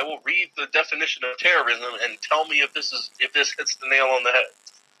concerned, I will read the definition of terrorism and tell me if this hits the nail on the head.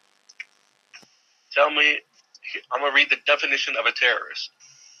 Tell me, I'm going to read the definition of a terrorist.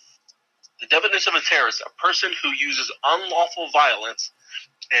 The definition of a terrorist, a person who uses unlawful violence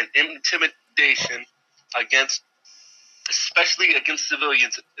and intimidation especially against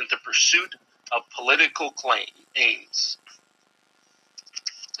civilians in the pursuit of political aims.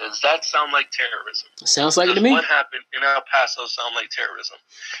 Does that sound like terrorism? Sounds like it to me. What happened in El Paso sound like terrorism?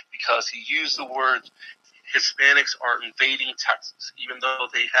 Because he used the words Hispanics are invading Texas. Even though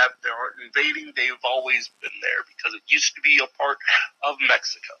they aren't invading, they've always been there because it used to be a part of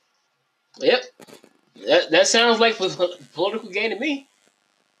Mexico. Yep. That sounds like political gain to me.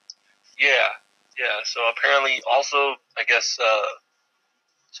 Yeah. So apparently, also, I guess,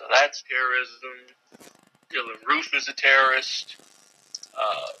 so that's terrorism. Dylan Roof is a terrorist.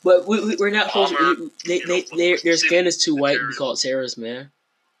 But we're not supposed to. Their skin is too white to be called terrorists, man.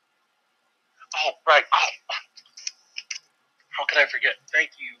 Oh, right. Oh. How could I forget?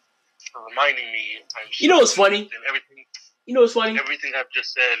 Thank you for reminding me. You know what's funny? Everything I've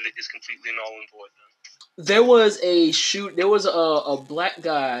just said is completely null and void. There was a black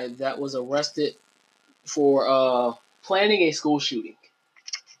guy that was arrested for planning a school shooting.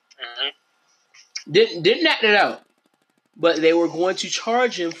 Mm-hmm. Didn't act it out, but they were going to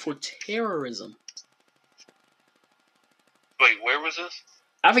charge him for terrorism. Wait, where was this?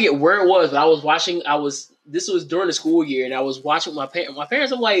 I forget where it was, but I was watching. This was during the school year, and I was watching with my parents. My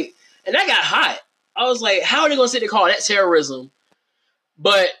parents, I'm like, and that got hot. I was like, how are they going to sit there call that terrorism?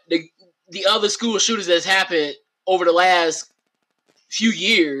 But the other school shootings that's happened over the last few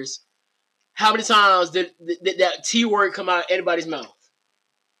years, how many times did that T word come out of anybody's mouth?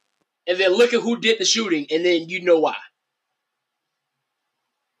 And then look at who did the shooting, and then you know why.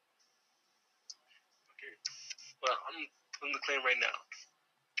 Okay. Well, I'm putting the claim right now.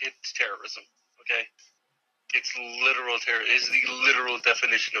 It's terrorism, okay? It's literal terror. It's the literal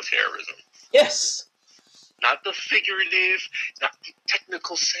definition of terrorism. Yes. Not the figurative, not the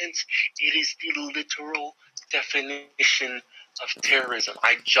technical sense. It is the literal definition of terrorism.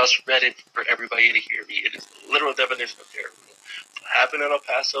 I just read it for everybody to hear me. It is the literal definition of terrorism. What happened in El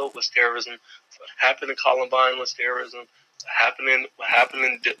Paso was terrorism. What happened in Columbine was terrorism. What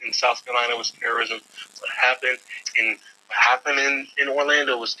happened in South Carolina was terrorism. What happened in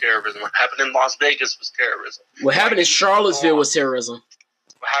Orlando was terrorism. What happened in Las Vegas was terrorism. What happened in Charlottesville was terrorism.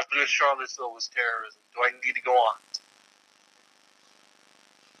 What happened in Charlottesville was terrorism. Do I need to go on?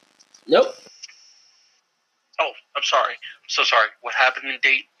 Nope. Oh, I'm sorry. I'm so sorry. What happened in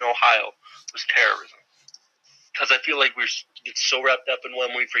Dayton, Ohio was terrorism. Because I feel like we get so wrapped up in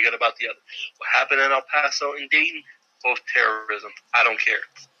one we forget about the other. What happened in El Paso and Dayton, both terrorism. I don't care.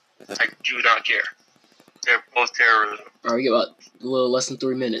 I do not care. They're both terrorism. All right, we get about a little less than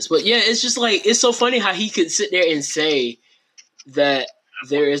 3 minutes. But yeah, it's just like, it's so funny how he could sit there and say that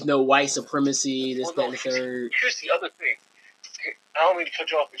there is no white supremacy, that, and the third. Here's the other thing. I don't mean to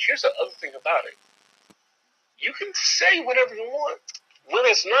cut you off, but here's the other thing about it. You can say whatever you want when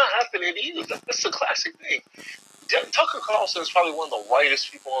it's not happening to you. That's the classic thing. Tucker Carlson is probably one of the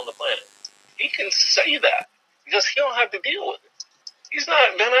whitest people on the planet. He can say that because he don't have to deal with it. He's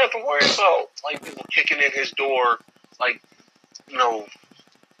not gonna have to worry about like people kicking in his door, like, you know.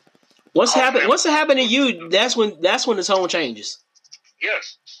 What's happening to you? That's when the tone changes.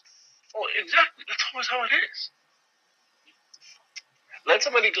 Yes. Well, exactly. That's always how it is. Let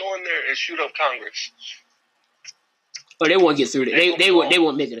somebody go in there and shoot up Congress. Oh, they won't get through it. They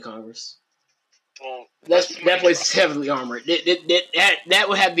won't make it to Congress. Well, that place is heavily armored. That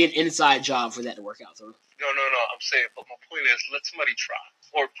would have to be an inside job for that to work out through. No. I'm saying, but my point is, let somebody try.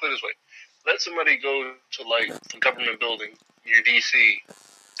 Or put it this way, let somebody go to like a government building near DC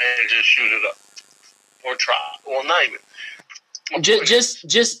and just shoot it up, or try. Well, not even.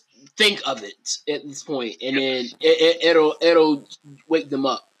 Just think of it at this point, and then it'll wake them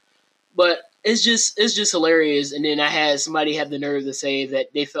up. But it's just hilarious. And then I had somebody have the nerve to say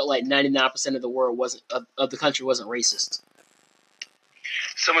that they felt like 99% of the world of the country wasn't racist.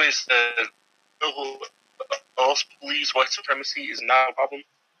 Somebody said, "Also believes white supremacy is not a problem.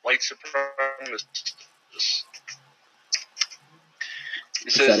 White supremacists."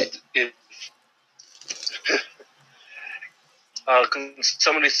 It says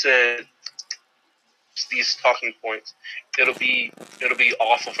somebody said these talking points. It'll be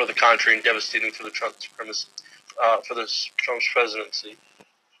awful for the country and devastating for the Trump for this Trump's presidency.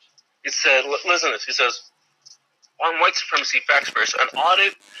 It said, listen to this. He says, on white supremacy facts first, an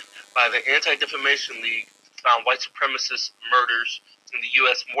audit by the Anti-Defamation League found white supremacist murders in the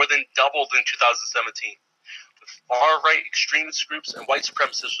U.S. more than doubled in 2017, with far-right extremist groups and white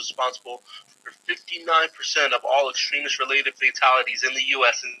supremacists responsible for 59% of all extremist-related fatalities in the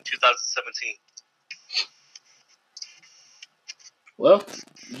U.S. in 2017. Well,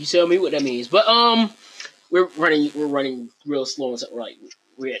 you tell me what that means. But we're running real slow, so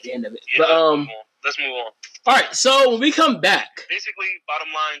we're at the end of it. Yeah, but let's move on. All right, so when we come back, basically, bottom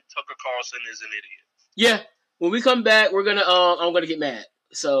line, Tucker Carlson is an idiot. Yeah, when we come back, we're gonna I'm gonna get mad.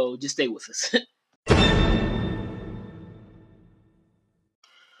 So just stay with us.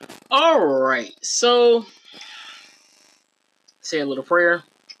 All right, so say a little prayer.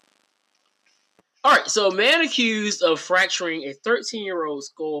 All right, so a man accused of fracturing a 13-year-old's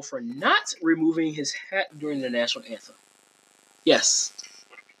skull for not removing his hat during the national anthem. Yes,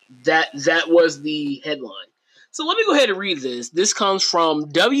 that was the headline. So let me go ahead and read this. This comes from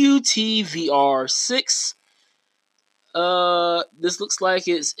WTVR 6. This looks like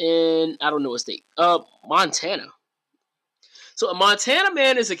it's in, I don't know what state. Montana. So a Montana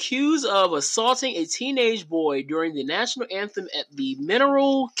man is accused of assaulting a teenage boy during the national anthem at the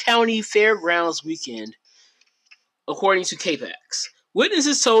Mineral County Fairgrounds weekend, according to KPAX.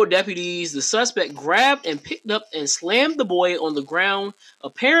 Witnesses told deputies the suspect grabbed and picked up and slammed the boy on the ground,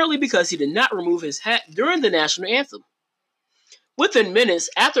 apparently because he did not remove his hat during the national anthem. Within minutes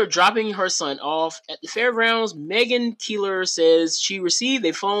after dropping her son off at the fairgrounds, Megan Keeler says she received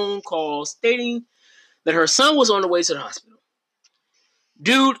a phone call stating that her son was on the way to the hospital.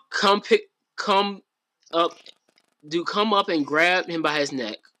 Dude come up and grabbed him by his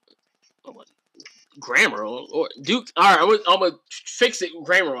neck. Grammar or Duke. All right, I'm gonna fix it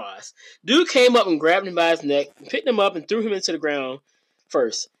grammar-wise. Dude came up and grabbed him by his neck, picked him up, and threw him into the ground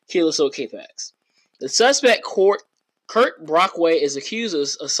first. Keeler told KPAX. The suspect, Kurt Brockway, is accused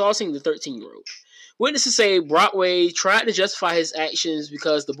of assaulting the 13-year-old. Witnesses say Brockway tried to justify his actions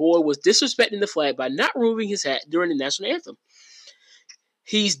because the boy was disrespecting the flag by not removing his hat during the national anthem.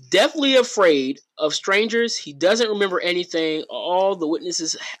 He's definitely afraid of strangers. He doesn't remember anything. All the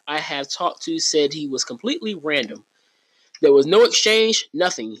witnesses I have talked to said he was completely random. There was no exchange,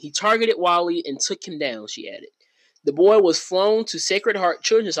 nothing. He targeted Wally and took him down, she added. The boy was flown to Sacred Heart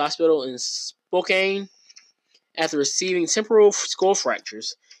Children's Hospital in Spokane after receiving temporal skull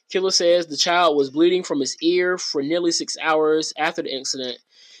fractures. Keeler says the child was bleeding from his ear for nearly 6 hours after the incident.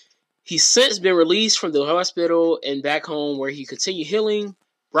 He's since been released from the hospital and back home where he continued healing.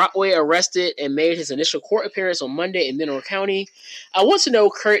 Brockway arrested and made his initial court appearance on Monday in Mineral County. I want to know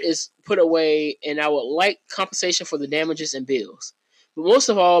Kurt is put away, and I would like compensation for the damages and bills. But most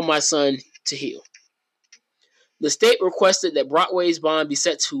of all, my son to heal. The state requested that Brockway's bond be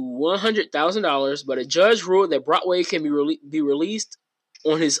set to $100,000, but a judge ruled that Brockway can be released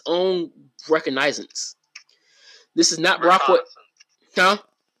on his own recognizance. This is not Brockway. Huh?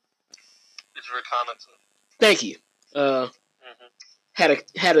 It's reconnaissance. Thank you.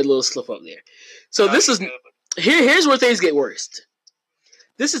 Had a little slip up there. So this is here's where things get worse.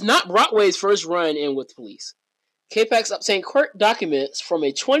 This is not Brockway's first run in with police. KPAX obtained court documents from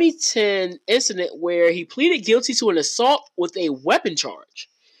a 2010 incident where he pleaded guilty to an assault with a weapon charge.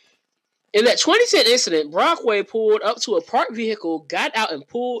 In that 2010 incident, Brockway pulled up to a parked vehicle, got out and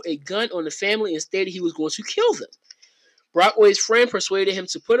pulled a gun on the family and stated he was going to kill them. Brockway's friend persuaded him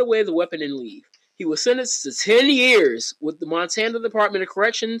to put away the weapon and leave. He was sentenced to 10 years with the Montana Department of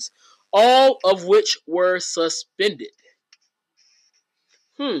Corrections, all of which were suspended.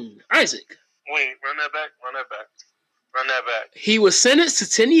 Isaac. Wait, run that back. He was sentenced to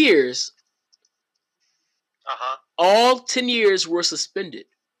 10 years. All 10 years were suspended.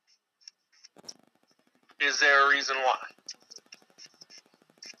 Is there a reason why?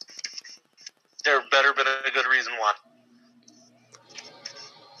 There better been a good reason why.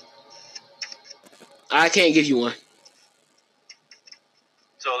 I can't give you one.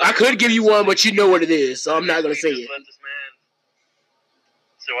 So I could give you one, but you know what it is, so I'm not going to say it.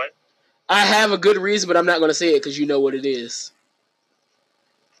 So what? I have a good reason, but I'm not going to say it because you know what it is.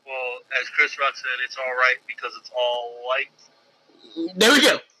 Well, as Chris Rock said, it's all right because it's all white. There we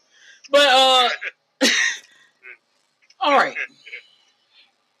go. But, all right.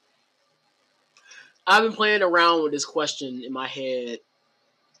 I've been playing around with this question in my head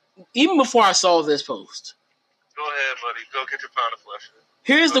even before I saw this post. Go ahead, buddy. Go get your pound of flesh.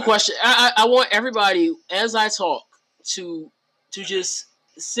 Here's the question. I want everybody, as I talk, to just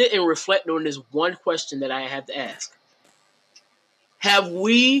sit and reflect on this one question that I have to ask. Have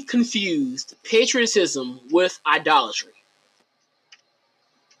we confused patriotism with idolatry?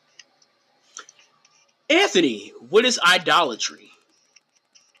 Anthony, what is idolatry?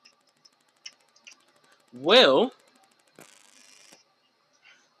 Well,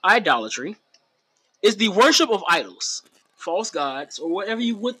 idolatry is the worship of idols, false gods, or whatever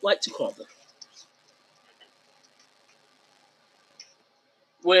you would like to call them.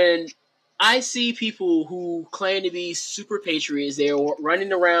 When I see people who claim to be super patriots, they're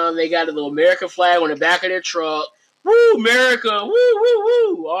running around, they got a little American flag on the back of their truck. Woo, America! Woo,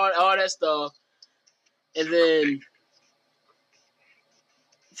 woo, woo! All that stuff. And then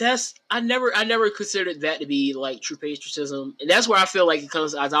I never considered that to be like true patriotism. And that's where I feel like it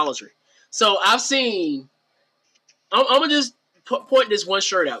comes to idolatry. So I've seen, I'm gonna just point this one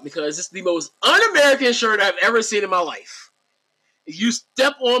shirt out because it's the most un-American shirt I've ever seen in my life. If you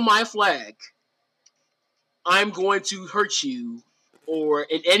step on my flag, I'm going to hurt you, or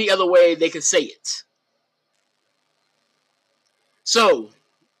in any other way they can say it. So,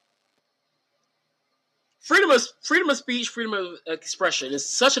 freedom of speech, freedom of expression is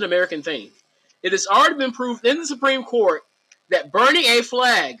such an American thing. It has already been proved in the Supreme Court that burning a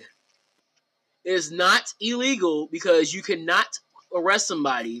flag is not illegal because you cannot arrest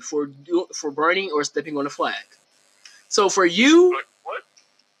somebody for burning or stepping on a flag. So for you, what?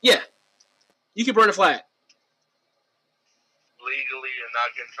 Yeah, you can burn a flag Legally and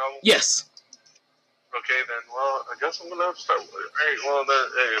not get in trouble? Yes. Okay, then. Well, I guess I'm gonna have to start. Hey, well, then,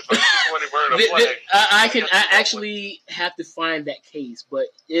 hey, if I see somebody burn a flag, I actually have to find that case, but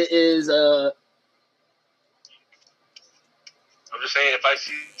it is I'm just saying, if I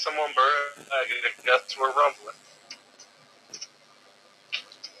see someone burn a flag, I guess we're rumbling.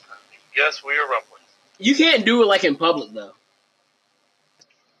 Yes, we are rumbling. You can't do it like in public though.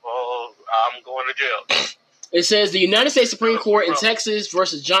 Well, I'm going to jail. It says the United States Supreme Court in Texas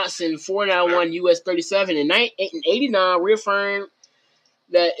versus Johnson 491 U.S. 37 in 1989 reaffirmed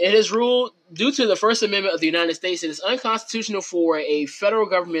that it is ruled due to the First Amendment of the United States it is unconstitutional for a federal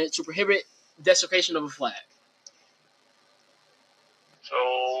government to prohibit desecration of a flag.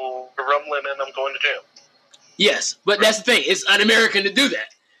 So we're rumbling and I'm going to jail. Yes, but that's the thing. It's un-American to do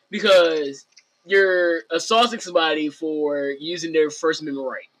that because you're assaulting somebody for using their First Amendment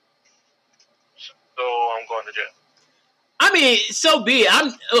right. So I'm going to jail. I mean, so be it.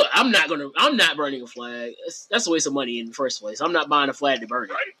 I'm not burning a flag. That's a waste of money in the first place. I'm not buying a flag to burn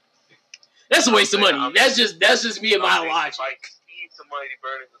it. Right. That's a waste of money. That's just me and my logic. If I see somebody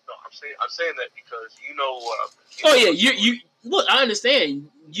burning I'm saying that because you know what. Oh yeah, you look. I understand.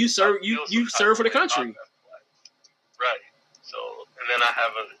 You serve for the country. Right. So, and then I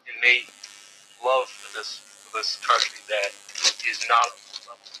have an innate love for this country that is not.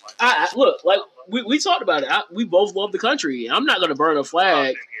 Look, like we talked about it. We both love the country. I'm not going to burn a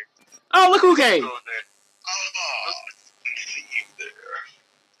flag. Oh, look who came!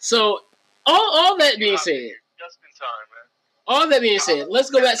 So, all that being said, just in time, man. All that being said, let's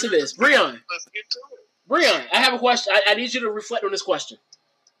go back to this, Breon. Let's get to it. Breon, I have a question. I need you to reflect on this question.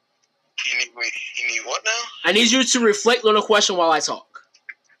 You need what now? I need you to reflect on the question while I talk.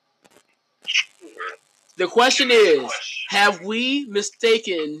 The question is, have we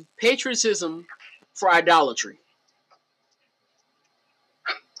mistaken patriotism for idolatry?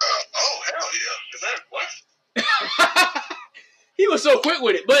 Oh, hell yeah. Is that what? He was so quick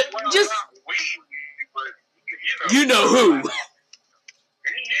with it, but well, just... We, but, you know who.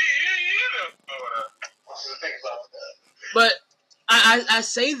 But I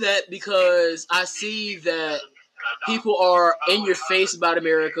say that because I see that people are in your face about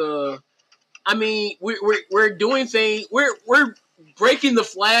America. I mean, we're doing things. We're breaking the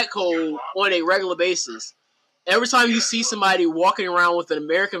flag code on a regular basis. Every time you see somebody walking around with an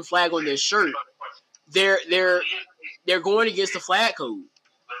American flag on their shirt, they're going against the flag code.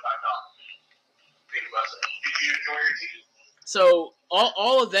 So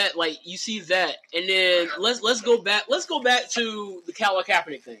all of that, like you see that, and then let's go back to the Colin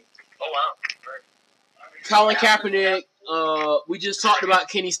Kaepernick thing. Oh wow! Colin Kaepernick. We just talked about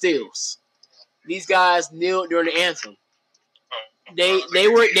Kenny Stills. These guys kneeled during the anthem. They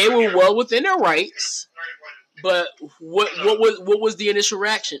were well within their rights, but what was the initial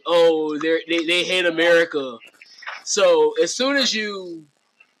reaction? Oh, they hate America. So as soon as you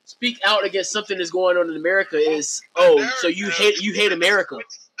speak out against something that's going on in America, so you hate America.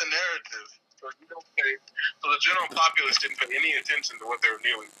 The narrative. So the general populace didn't pay any attention to what they were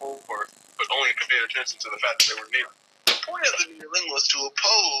kneeling for, but only paid attention to the fact that they were kneeling. The point of the kneeling was to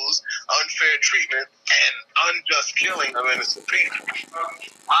oppose unfair treatment and unjust killing of innocent people.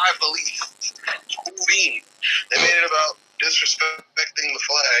 I believe. They made it about disrespecting the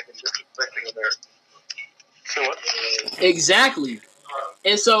flag and disrespecting America. So what? Exactly.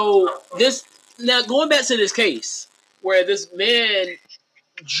 And so this now going back to this case where this man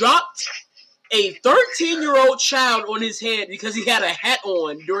dropped a 13-year-old child on his head because he had a hat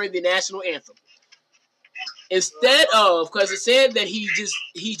on during the national anthem. Instead of, because it said that he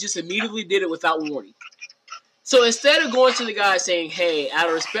just immediately did it without warning. So instead of going to the guy saying, "Hey, out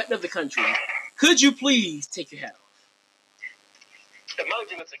of respect of the country, could you please take your hat off?" And mind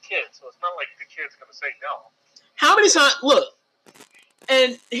you, it's a kid, so it's not like the kid's going to say no. How many times? Look,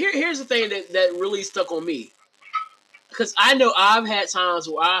 and here's the thing that really stuck on me. Because I know I've had times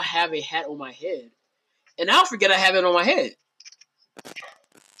where I have a hat on my head, and I'll forget I have it on my head.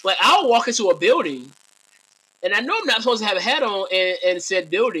 Like, I'll walk into a building, and I know I'm not supposed to have a hat on in said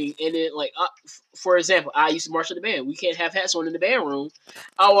building, and then, like, for example, I used to march with the band. We can't have hats on in the band room.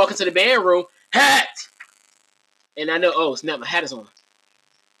 I'll walk into the band room, hat! And I know, oh, snap, my hat is on.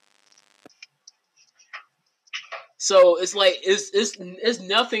 So it's like it's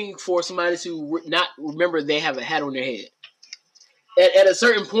nothing for somebody to not remember they have a hat on their head. At a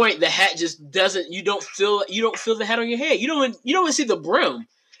certain point, the hat just doesn't. You don't feel the hat on your head. You don't even see the brim.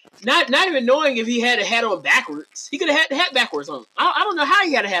 Not even knowing if he had a hat on backwards. He could have had the hat backwards on. I don't know how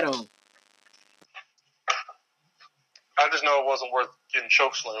he had a hat on. I just know it wasn't worth getting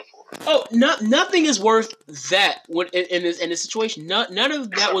chokeslammed for. Oh, nothing is worth that when in this situation. None of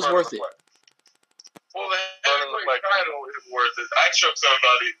that was worth it. Well, the title is worth it. I choked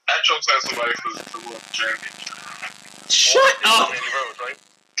somebody because it's the world championship. Shut up! Mandy Rose, right?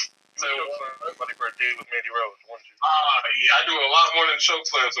 So somebody for a date with Mandy Rose, wouldn't you? Yeah, I do a lot more than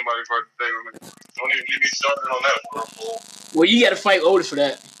chokeslam somebody for a date with me. Don't even get me started on that. Well, you got to fight Otis for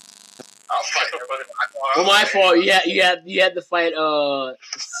that. I'll fight him. Well, my fault. You had to fight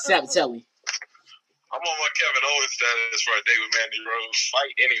Sabatelli. I'm on my Kevin Owens status for a date with Mandy Rose.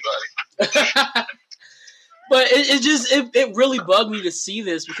 Fight anybody. But it really bugged me to see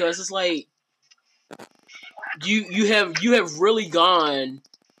this because it's like you have really gone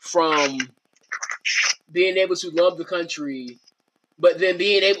from being able to love the country, but then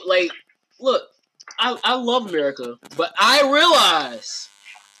being able, like, look, I love America, but I realize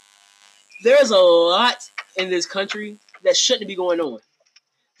there's a lot in this country that shouldn't be going on.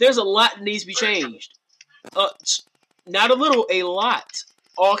 There's a lot that needs to be changed. Not a little, a lot.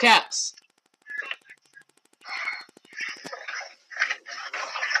 All caps.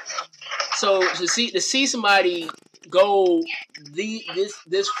 So to see somebody go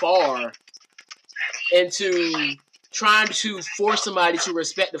this far into trying to force somebody to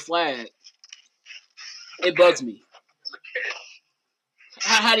respect the flag, it bugs me.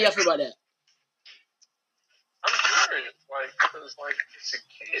 How do y'all feel about that? I'm curious, because it's a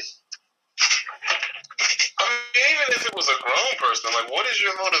kid. I mean, even if it was a grown person, like, what is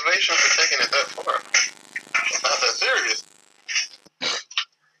your motivation for taking it that far? It's not that serious.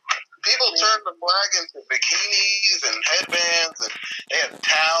 People turn the flag into bikinis and headbands, and they have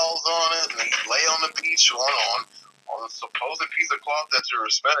towels on it, and they lay on the beach on a supposed piece of cloth that you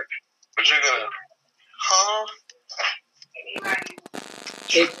respect. But you're gonna,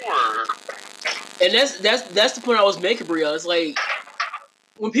 Sure. And that's the point I was making, Bria. It's like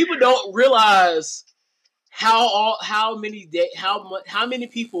when people don't realize how many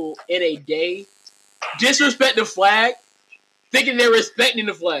people in a day disrespect the flag, thinking they're respecting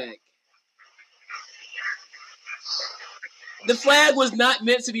the flag. The flag was not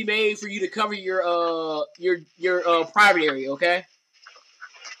meant to be made for you to cover your private area, okay?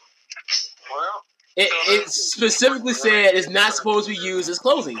 Well, it specifically said it's not supposed to be used as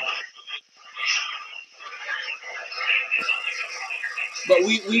clothing. But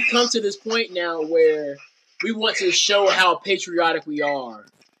we come to this point now where we want to show how patriotic we are.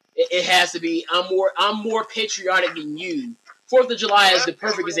 It has to be I'm more patriotic than you. 4th of July is the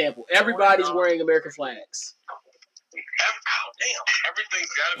perfect example. Everybody's wearing American flags. Damn, everything's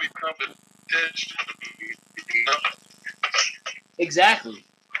got to be competition. Exactly.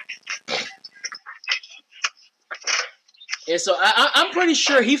 And so I'm pretty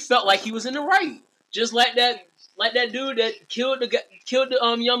sure he felt like he was in the right, just like that dude that killed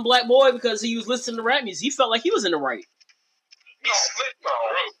the young black boy because he was listening to rap music. He felt like he was in the right. He slit my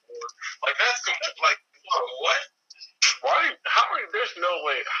throat. Like that's like what? Why? There's no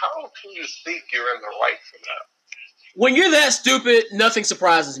way. How can you think you're in the right for that? When you're that stupid, nothing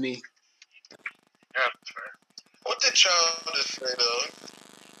surprises me. Yeah, fair. What did Childish say though?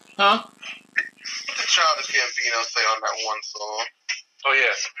 Huh? What did Childish Gambino say on that one song? Oh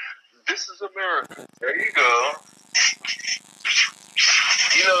yeah, this is America. There you go.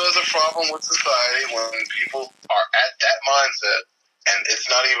 You know, there's a problem with society when people are at that mindset, and it's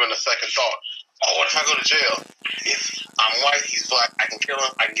not even a second thought. Oh, what if I go to jail? If I'm white, he's black, I can kill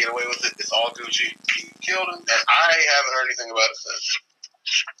him, I can get away with it, it's all Gucci. He killed him, and I haven't heard anything about it since.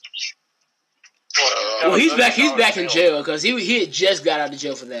 Well, he's back in jail because he had just got out of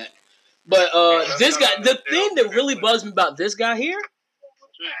jail for that. But this guy, the thing that really bugs me about this guy here,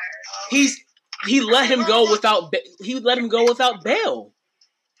 he let him go without bail.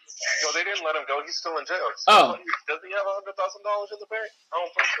 No, they didn't let him go. He's still in jail. Oh, does he have $100,000 in the bank? I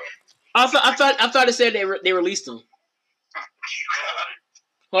don't think so. I thought it said they released him.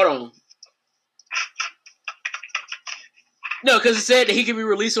 Hold on. No, because it said that he could be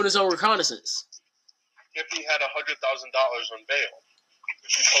released on his own reconnaissance. If he had $100,000 on bail,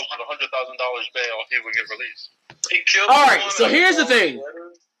 if he posted $100,000 bail, he would get released. He killed. All right. So here's the thing.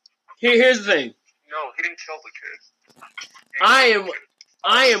 Here's the thing. No, he didn't kill the kid.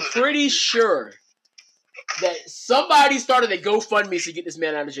 I am pretty sure that somebody started a GoFundMe to get this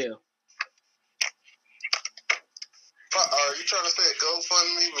man out of jail. Are you trying to say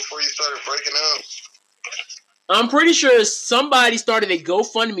GoFundMe before you started breaking out? I'm pretty sure somebody started a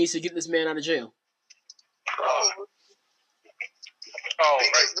GoFundMe to get this man out of jail.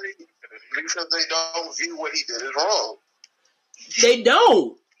 Because they don't view what he did as wrong. They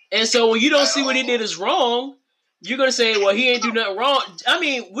don't. And so when you don't see what he did as wrong, you're going to say, well, he ain't do nothing wrong. I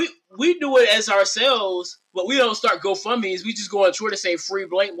mean, we do it as ourselves, but we don't start GoFundMes. We just go on Twitter and say free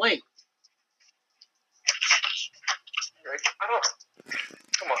blank blank.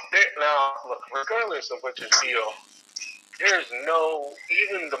 Come on. Now, look, regardless of what you feel, there's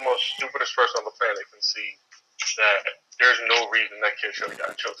even the most stupidest person on the planet can see that there's no reason that kid should have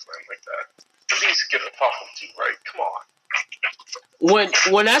got chokeslammed like that. At least get a talking to, right? Come on.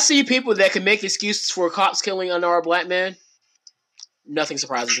 When I see people that can make excuses for cops killing an unarmed black man, nothing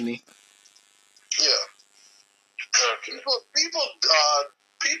surprises me. Yeah. Okay. People gave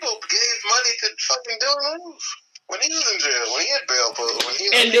money to fucking Dylan Roof when he was in jail, when he had bail.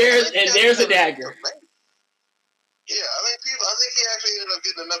 There's a dagger. Yeah, I think he actually ended up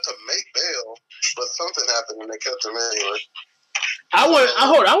getting enough to make bail, but something happened and they kept him anyway.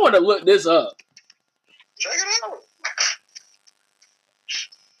 I want to look this up. Check it out.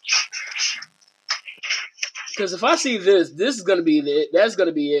 Because if I see this is gonna be it. That's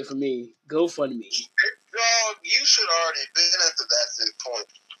gonna be it for me. GoFundMe. Dog, you should already been at that point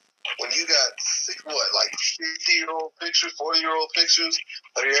when you got 50-year-old pictures, 40-year-old pictures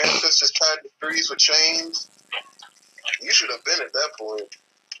of your ancestors tied to trees with chains. You should have been at that point.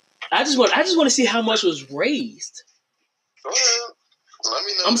 I just want to see how much was raised. Go ahead. Let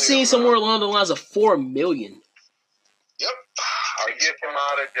me know. I'm seeing somewhere along the lines of $4 million. Yep. To get him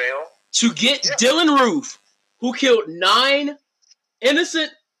out of jail. To get Dylan Roof, who killed 9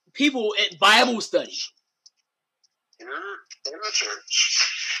 innocent people at Bible study. You're in the church.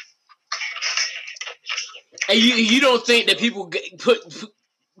 And you don't think that people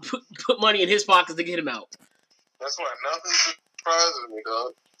put money in his pockets to get him out? That's why nothing surprises me,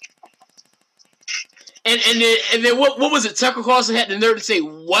 dog. And then what was it? Tucker Carlson had the nerve to say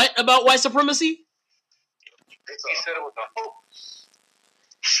what about white supremacy? He said it was a hoax.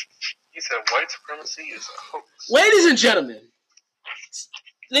 He said white supremacy is a hoax. Ladies and gentlemen,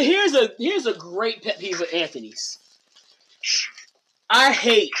 here's a great pet peeve of Anthony's. I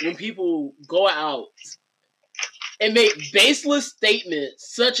hate when people go out and make baseless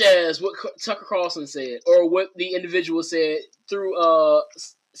statements such as what Tucker Carlson said or what the individual said through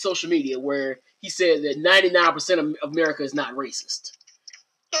social media, where he said that 99% of America is not racist.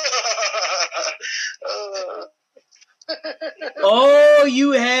 All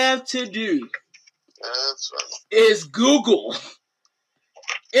you have to do is Google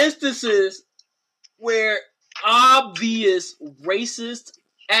instances where obvious racist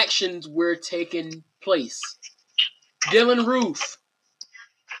actions were taking place. Dylan Roof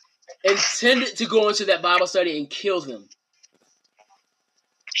intended to go into that Bible study and kill them.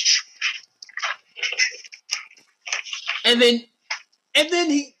 And then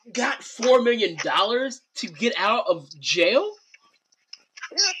he got $4 million to get out of jail?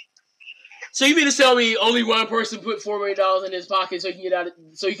 So you mean to tell me only one person put $4 million in his pocket so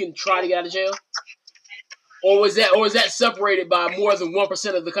he can try to get out of jail? Or was that separated by more than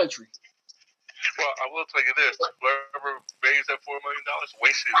 1% of the country? Well, I will tell you this: whoever raised that $4 million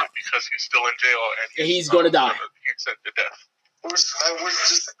wasted it because he's still in jail and he's going to die. He's sent to death. I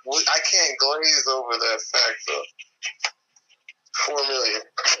can't glaze over that fact though. $4 million.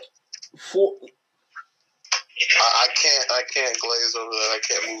 I can't glaze over that. I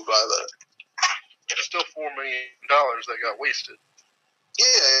can't move by that. There's still $4 million that got wasted.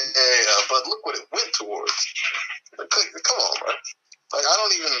 Yeah, Yeah, but look what it went towards. Like, come on, man. Like, I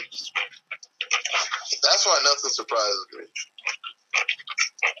don't even... That's why nothing surprises me.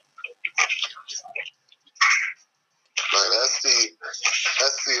 Like, that's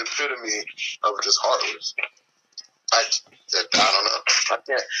the epitome of just heartless. I don't know.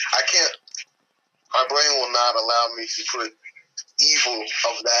 I can't. My brain will not allow me to put evil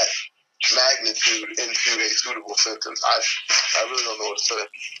of that magnitude into a suitable sentence. I really don't know what to say.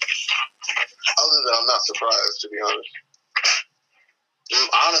 Other than I'm not surprised, to be honest.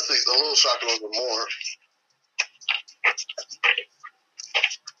 Honestly, a little shocked a little bit more.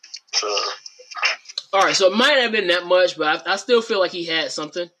 So. All right, so it might not have been that much, but I still feel like he had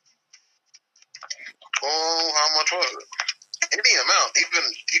something. Oh, how much was it? Any amount, even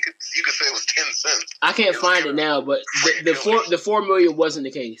you could say it was 10 cents. I can't find it now, but the $4 million wasn't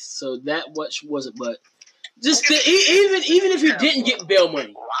the case, so that much wasn't. But just even if he didn't get bail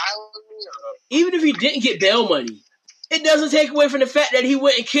money, even if he didn't get bail money, it doesn't take away from the fact that he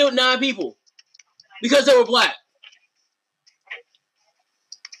went and killed 9 people because they were black,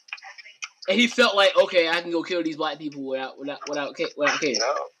 and he felt like, okay, I can go kill these black people without caring.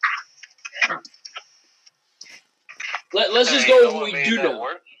 No. Let's just go with what we do know.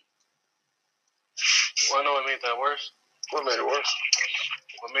 Want to know what made that worse? What made it worse?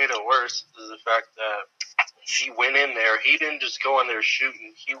 What made it worse is the fact that he went in there. He didn't just go in there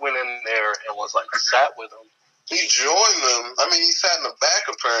shooting. He went in there and was like sat with them. He joined them. I mean, he sat in the back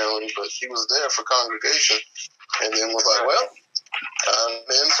apparently, but he was there for congregation, and then was like, "Well,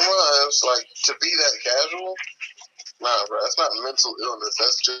 in some lives, like to be that casual, nah, bro, that's not mental illness.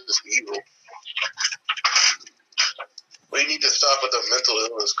 That's just evil." We need to stop with the mental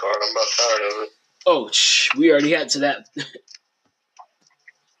illness card. I'm about tired of it. Oh, we already got to that.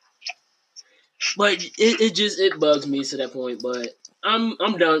 But it bugs me to that point. But I'm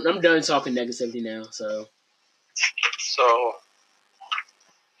done. I'm done talking negativity now. So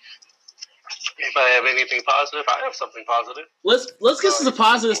if I have anything positive, I have something positive. Let's get to some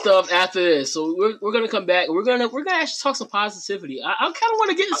positive stuff after this. So we're gonna come back. We're gonna actually talk some positivity. I kind of want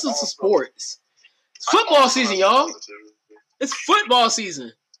to get into some sports. It's football season, y'all. It's football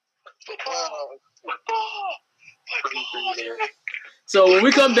season. Football. So when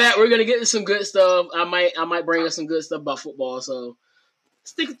we come back, we're gonna get into some good stuff. I might bring us some good stuff about football. So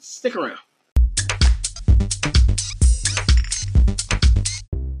stick around.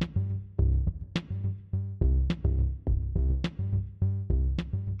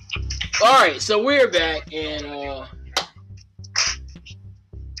 All right, so we're back, and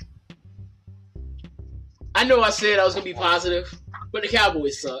I know I said I was gonna be positive, but the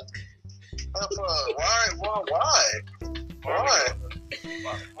Cowboys suck. Why? Don't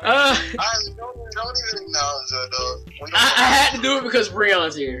even acknowledge that, though. I had to do it because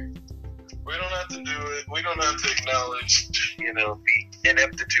Breon's here. We don't have to do it. We don't have to acknowledge, the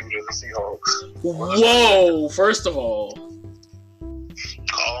ineptitude of the Seahawks. Whoa! First of all.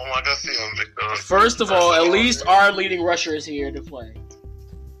 Call him like I see him, Victor. First of all, at least our leading rusher is here to play.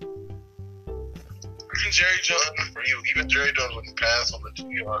 Jerry Jones wouldn't pass on the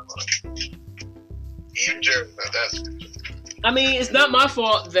 2-yard line. Even Jerry, that's. I mean, it's not my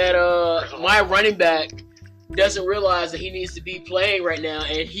fault that my running back doesn't realize that he needs to be playing right now,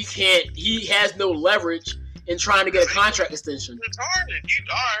 and he has no leverage in trying to get a contract extension. It's hard.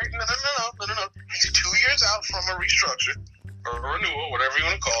 No. He's 2 years out from a restructure or a renewal, whatever you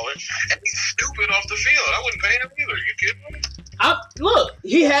want to call it, and he's stupid off the field. I wouldn't pay him either. You kidding me? Look,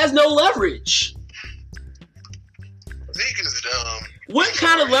 he has no leverage. Zeke is dumb. What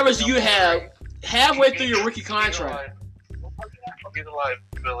kind of leverage do you have halfway through your rookie contract? He's a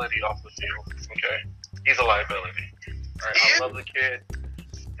liability off the field. Okay, he's a liability. All right, I love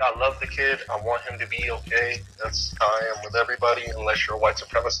the kid. I want him to be okay. That's how I am with everybody, unless you're a white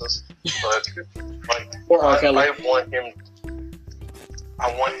supremacist. But Or R. Kelly. I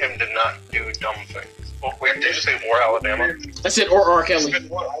want him to not do dumb things. Oh, wait, did you say or Alabama? I said or R. Kelly.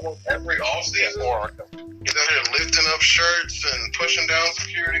 Every offseason, or R. Kelly. He's out here lifting up shirts and pushing down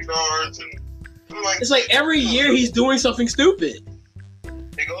security guards, and I'm like, it's like every year he's doing something stupid.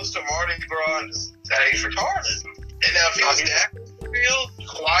 He goes to Mardi Gras and just he's retarded. And now if he was back in the field,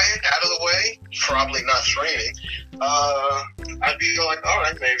 quiet, out of the way, probably not training, I'd be like, all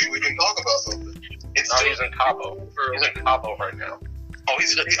right, maybe we can talk about something. He's in Cabo. He's in Cabo right now. Oh,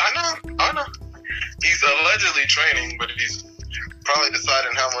 I know. He's allegedly training, but he's probably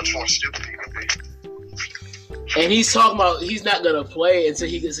deciding how much more stupid he can be. And he's talking about he's not going to play until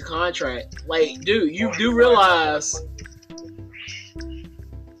he gets a contract. Like, dude, you do realize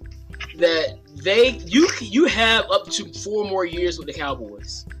that you have up to 4 more years with the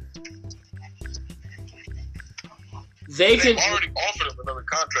Cowboys. They can already offered him another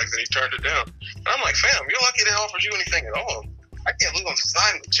contract and he turned it down. And I'm like, fam, you're lucky they offered you anything at all. I can't believe I'm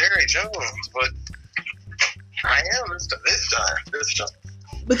signed with Jerry Jones, but I am this time.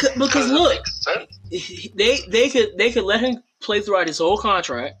 Because look, they could let him play throughout his whole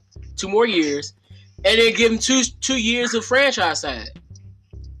contract, 2 more years, and then give him two years of franchise tag.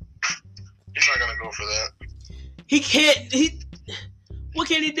 He's not gonna go for that. He can't. What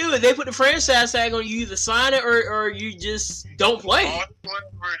can he do? If they put the franchise tag on, you either sign it or you just don't play. All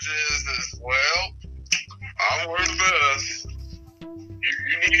leverage is well, I'm worth best.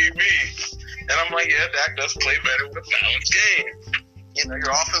 You need me. And I'm like, yeah, Dak does play better with a balanced game. You know,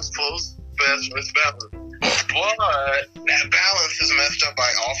 your offense flows best with balance. But that balance is messed up by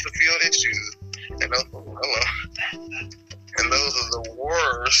off-the-field issues. And those are the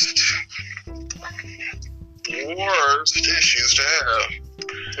worst issues to have.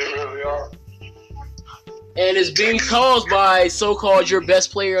 They really are. And it's being caused by so-called your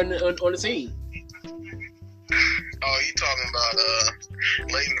best player on the team. Oh, you talking about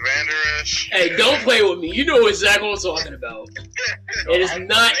Leighton Vander Esch? Hey, don't play with me. You know exactly what I'm talking about. It is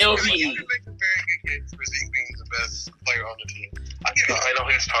not LVE. I make a very good case for Zeke being the best player on the team. I know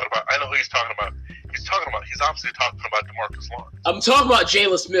who he's talking about. He's obviously talking about DeMarcus Lawrence. I'm talking about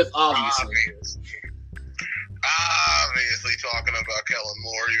Jalen Smith, obviously. Obviously talking about Kellen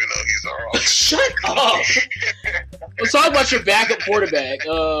Moore, even though he's our offense. Shut up. I'm talking about your backup quarterback,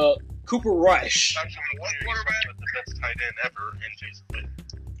 Cooper Rush. What quarterback? The best tight end ever in Jason Witten.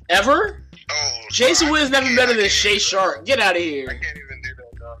 Ever? Oh, Jason Witten's never better than Shay Sharp. Get out of I here. can't even do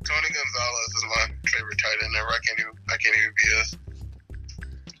that, dog. Tony Gonzalez is my favorite tight end ever. I can't even BS.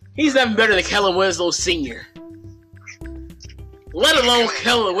 He's never better than Kellen Winslow Sr. Let alone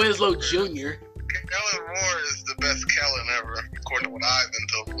Kellen Winslow Jr. Kellen Moore is the best Kellen ever, according to what I've been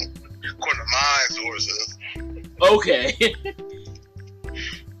told. According to my sources. Okay.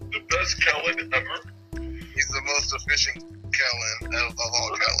 The best Kellen ever. He's the most efficient Kellen of all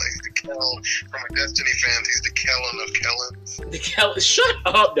Kellen. He's the Kellen from a Destiny fans. He's the Kellen of Kellens. Shut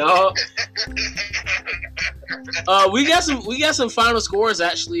up, dog. We got some final scores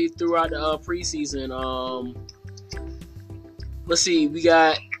actually throughout the preseason. Let's see. We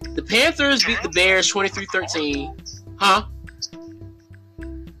got the Panthers beat the Bears 23-13. Huh?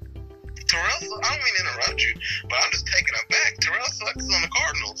 Terrell, I don't mean to interrupt you, but I'm just taking it back. Terrell Suggs is on the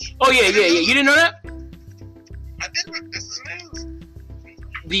Cardinals. Oh yeah. You didn't know that? I didn't. This is news.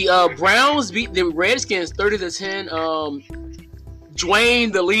 The Browns beat the Redskins 30-10.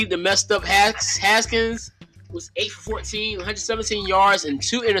 Dwayne, the messed up Haskins, was 8 for 14, 117 yards, and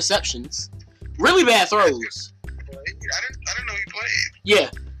 2 interceptions. Really bad throws. I didn't know he played. Yeah,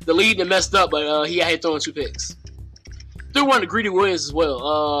 the lead that messed up, but he had throwing 2 picks. Threw one to Greedy Williams as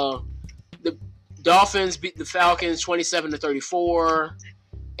well. The Dolphins beat the Falcons 27-34.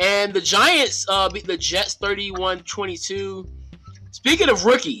 And the Giants beat the Jets 31-22. Speaking of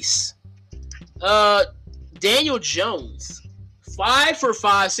rookies, Daniel Jones, 5 for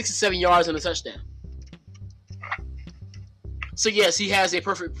 5, 67 yards and a touchdown. So yes, he has a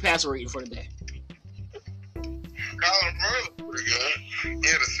perfect passer rating for the day. Kyler Murray looked pretty good. He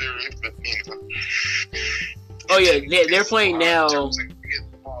had a series, but Oh yeah, they're playing now.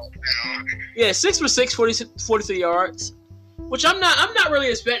 Yeah, 6 for 6, 43 yards. Which I'm not really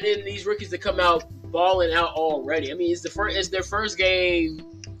expecting these rookies to come out balling out already. I mean, it's their first game.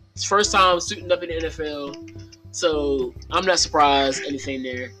 It's first time suiting up in the NFL. So I'm not surprised anything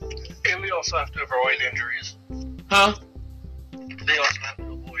there. And we also have to avoid injuries. Huh? They also have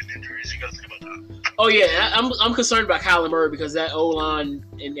to avoid injuries. You got to think about that. Oh yeah, I'm concerned about Kyler Murray because that O-line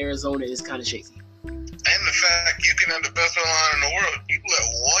in Arizona is kind of shaky. And the fact you can have the best O-line in the world, you let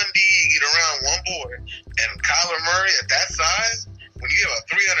one D get around one boy, and Kyler Murray at that size, when you have a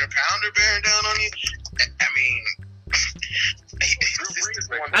 300-pounder bearing down on you, I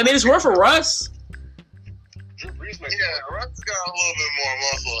mean, it's worth for Russ. Yeah, Russ got a little bit more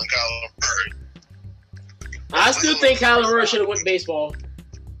muscle than Kyler Murray. I still think Kyler Murray should have went baseball.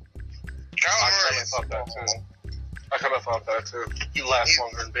 Kyler Murray I kind of thought that too. He lasts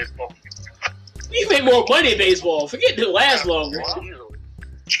longer in baseball. You make more money in baseball. Forget to last longer.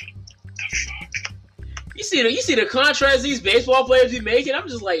 You see the contracts these baseball players be making. I'm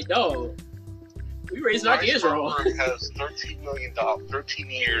just like, dog, we raising our kids wrong. He has $13 million, 13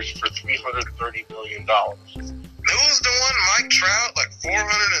 years for $330 million. There was the one Mike Trout, like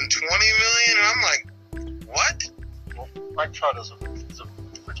 $420 million, and I'm like, what? Well, Mike Trout is a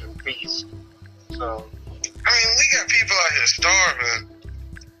freaking beast. So, I mean, we got people out here starving.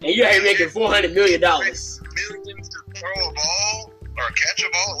 And you're out here making $400 million. Millions to throw a ball or catch a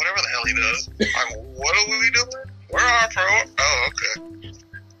ball, whatever the hell he does. Like, what are we doing? Where are pro? Oh, okay.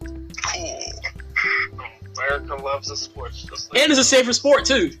 Cool. America loves the sports. Just like And it's a safer sport,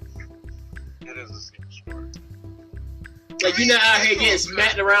 too. it is a safe sport. Like, you're not out here getting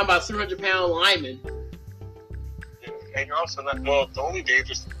smacked around by 300-pound linemen. And you're also not. Well, the only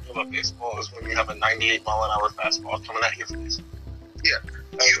dangerous thing about baseball is when you have a 98-mile-an-hour fastball coming at your face. Yeah.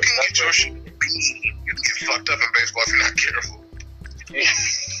 You can get your shit beat. You can get fucked up in baseball if you're not careful.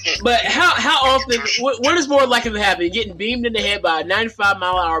 But how often, what is more likely to happen? Getting beamed in the head by a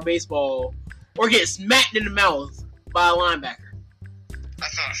 95-mile-an-hour baseball or get smacked in the mouth by a linebacker?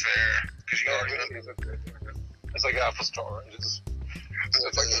 That's not fair. Because you already know. It's like apples to oranges.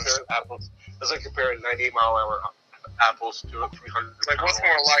 It's like comparing apples. It's like comparing 98-mile-an-hour apples to a 300. Like, what's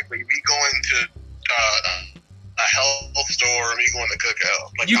more likely? Me going to a health store or me going to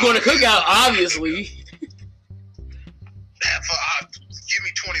cookout? Like, You going to cookout, obviously. Give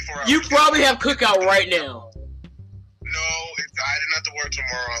me 24 hours. You probably have cookout right now. No, if I didn't have to work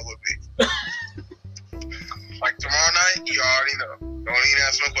tomorrow, I would be. Like tomorrow night, you already know. Don't even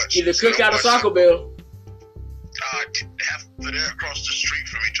ask no questions. Either cookout or Taco Bell. Half of them across the street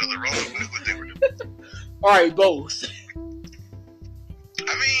from each other. Roll knew what they were doing. All right, both.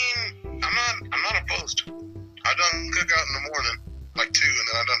 I mean, I'm not opposed. I've done cookout in the morning, like 2, and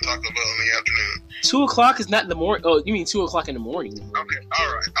then I've done Taco Bell in the afternoon. 2 o'clock is not in the morning. Oh, you mean 2 o'clock in the morning? Okay, all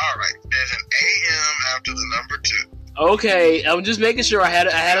right. There's an AM after the number 2. Okay, I'm just making sure I had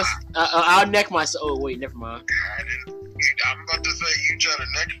I'll neck myself. Oh wait, never mind. I'm about to say you try to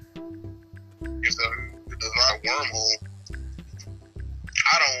neck yourself into the wormhole.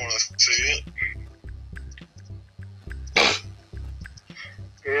 I don't want to see it.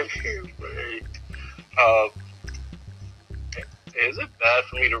 Anyway, is it bad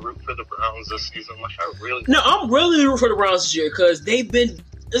for me to root for the Browns this season? Like, I really. No, I'm really rooting for the Browns this year because they've been.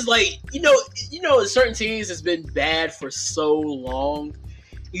 It's like you know, certain teams has been bad for so long.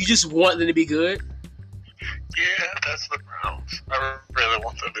 You just want them to be good. Yeah, that's the Browns. I really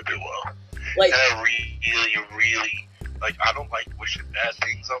want them to do well. Like, And I really, like, I don't like wishing bad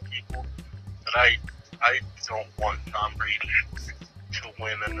things on people, but I don't want Tom Brady to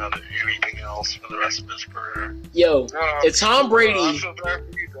win anything else for the rest of his career. yo, if Tom Brady, I feel bad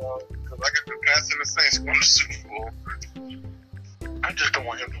for you, dog, because I got the Pats and the Saints going to Super Bowl. I just don't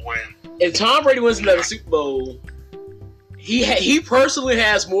want him to win. if Tom Brady wins another Super Bowl, he personally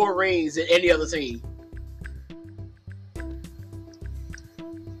has more rings than any other team. I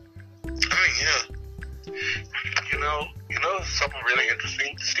mean, yeah. You know something really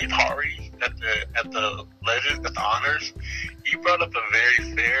interesting. Steve Harvey at the honors, he brought up a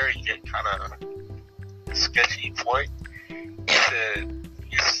very fair yet kind of sketchy point. He said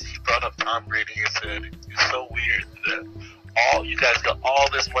he brought up Tom Brady and said it's so weird that you guys got all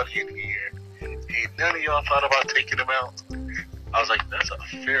this money in here, and none of y'all thought about taking him out. I was like, that's a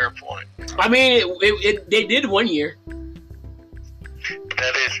fair point. I mean, they did 1 year.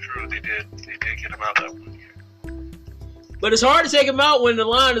 That is true. They did get him out that 1 year. But it's hard to take him out when the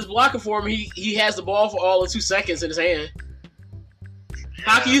line is blocking for him. He has the ball for all of 2 seconds in his hand.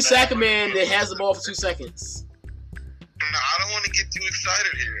 How can you sack a man that has the ball for 2 seconds? No, I don't want to get too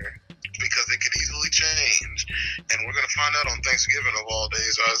excited here because it could easily change, and we're gonna find out on Thanksgiving of all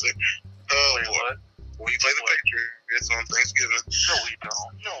days. Isaac. Oh Wait, boy, what? we play the Patriots on Thanksgiving. No, we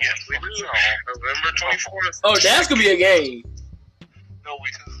don't. No, Yes, we do. November 24th. Oh, that's gonna be a game. No, we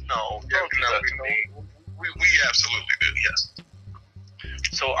don't. No, Yeah, don't do that to me. we absolutely do. Yes.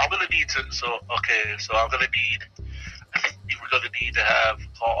 So I'm gonna need to. So I'm gonna need. I think we're gonna need to have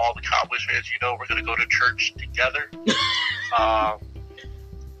all the Cowboys fans. We're gonna go to church together.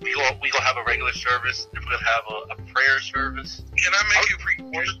 We gonna have a regular service. We're gonna have a prayer service. Can I make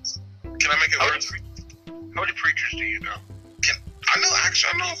it worse? Can I make it worse? How many preachers do you know? I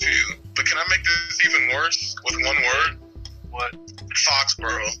know a few, but can I make this even worse with one word? What?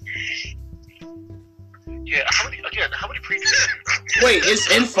 Foxborough. Yeah. How many preachers? Wait, it's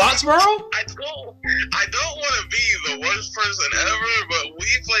in Foxborough? I don't want to be the worst person ever, but we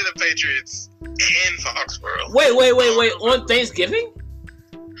play the Patriots in Foxborough. Wait. On Thanksgiving?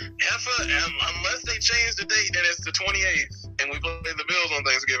 Unless they change the date, then it's the 28th, and we play the Bills on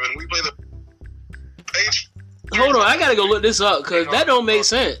Thanksgiving. We play the Patriots. Hold on, I gotta go look this up because that don't make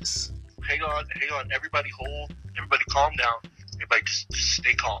sense. Hang on. Everybody calm down. Everybody just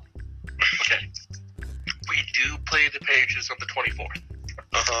stay calm. Okay. We do play the Patriots on the 24th.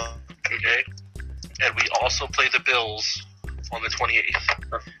 Okay. And we also play the Bills on the 28th.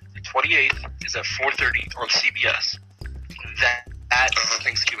 The 28th is at 4:30 on CBS. That's the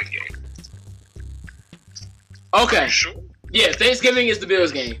Thanksgiving game. Okay. Sure. Yeah, Thanksgiving is the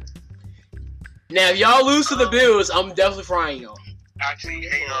Bills game. Now, if y'all lose to the Bills, I'm definitely frying y'all. Actually,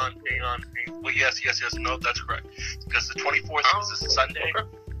 hang on. Well, yes. No, that's correct. Because the 24th is a Sunday.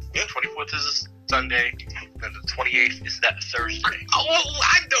 Yeah, 24th is a Sunday. And the 28th is that Thursday. Oh,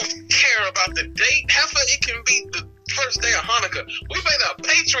 I don't care about the date. Heifer, it can be the first day of Hanukkah. We play the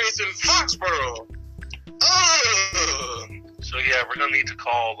Patriots in Foxborough. So yeah, we're gonna need to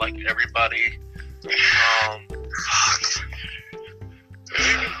call like everybody. The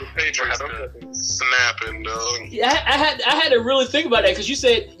Patriots, I'm snapping, dog. Yeah, I had to really think about that because you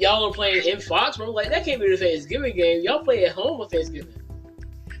said y'all are playing in Foxborough. I'm like, that can't be the Thanksgiving game. Y'all play at home on Thanksgiving.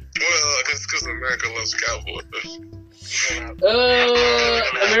 Well, it's because America loves Cowboys.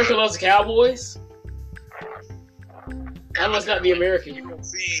 America loves the Cowboys. That must not be American. We're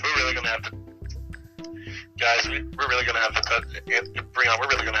really gonna have to, guys. We're really gonna have to touch. Breon, we're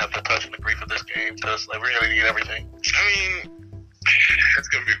really gonna have to touch and agree for this game because like we're gonna need everything. I mean, it's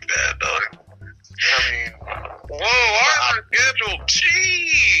gonna be bad, dog. I mean, whoa, our schedule,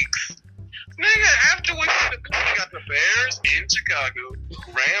 cheeks. Nigga, after we got the Bears in Chicago,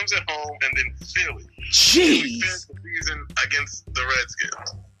 Rams at home, and then Philly. Jeez. We finished the season against the Redskins.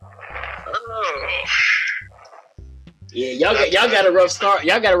 Oh. Yeah, y'all got a rough start.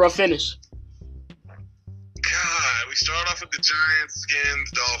 Y'all got a rough finish. God, we start off with the Giants,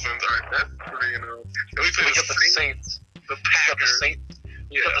 Skins, Dolphins. All right, that's pretty, And we play we got the Saints. The Packers.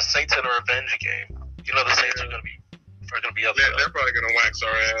 You got the Saints in a revenge game. You know the Saints are gonna be up there. They're probably gonna wax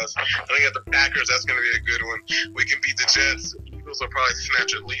our ass. And we got the Packers. That's gonna be a good one. We can beat the Jets. The Eagles will probably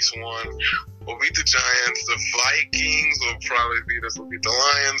snatch at least one. We'll beat the Giants. The Vikings will probably beat us. We'll beat the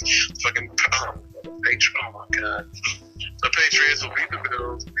Lions. Patriots. Oh my God. The Patriots will beat the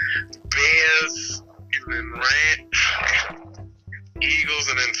Bills. Bears, and then Eagles,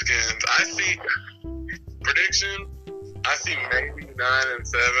 and then Skins. I see prediction. I see maybe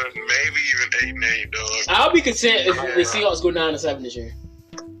 9-7, maybe even 8-8, dog. I'll be content if the Seahawks go 9-7 this year.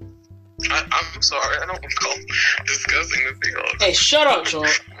 I'm sorry, I don't recall discussing the Seahawks. Hey, shut up, Sean. I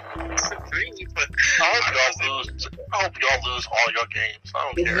hope y'all lose all your games. I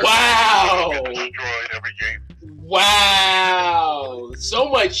don't care. Wow. You get destroyed every game. Wow. So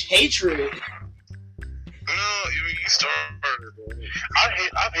much hatred. No, you started.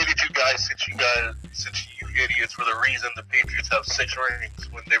 I've hated you guys since you idiots were the reason the Patriots have 6 rings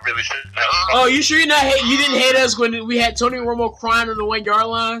when they really shouldn't have. Oh, you sure you didn't hate us when we had Tony Romo crying on the 1-yard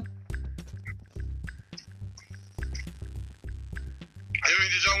line? I mean,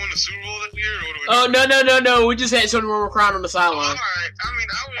 did y'all win the Super Bowl this year? Or what Oh, no. We just had Tony Romo crying on the sideline. All right. I mean,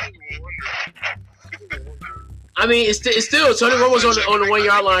 I was even wondering. I mean, it's still Tony Romo's on the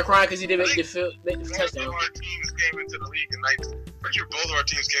 1-yard line crying because he didn't make the touchdown. Both of our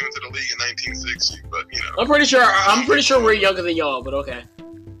teams came into the league in 1960, but you know. I'm pretty sure we're younger than y'all, but okay.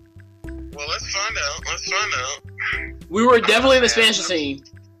 Well, let's find out. We were definitely the expansion team.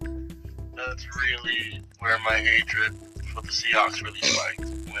 That's really where my hatred for the Seahawks really spiked.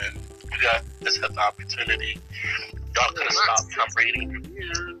 When you guys had the opportunity, y'all could have stopped Tom Brady.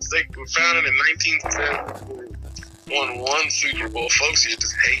 They were founded in 1970. Won 1 Super Bowl. Folks, you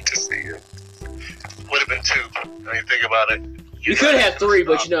just hate to see it. Would have been 2. I mean, think about it. We could have 3,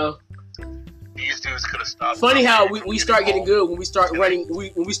 but you know. These dudes could have stopped. Funny how we start getting good when we start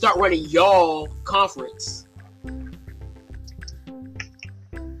running y'all conference.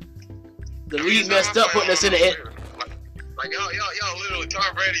 The league messed up putting us in the end. Like y'all literally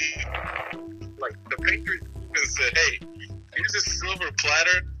Tom Brady, like the Patriots even said, hey, here's this silver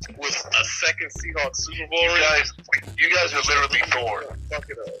platter with a second Seahawks Super Bowl ring. You guys are literally Thor. Fuck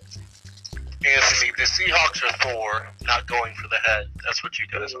it up. Anthony, the Seahawks are Thor, not going for the head. That's what you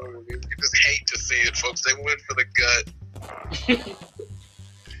guys are. You just hate to see it, folks. They went for the gut.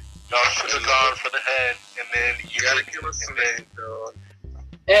 Y'all should have gone for the head, and then you gotta kill us today, dog.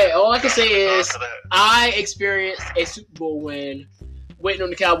 Hey, all I can say is I experienced a Super Bowl win waiting on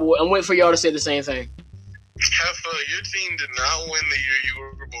the Cowboys. I'm waiting for y'all to say the same thing. Your team did not win the year you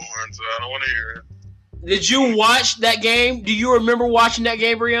were born, so I don't want to hear it. Did you watch that game? Do you remember watching that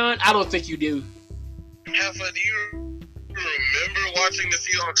game, Breon? I don't think you do. Heffa, do you remember watching the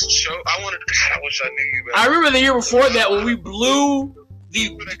Seahawks show? I wish I knew you better. I remember the year before that when we blew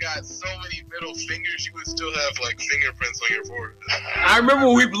you would have got so many middle fingers, you would still have like fingerprints on your forehead. I remember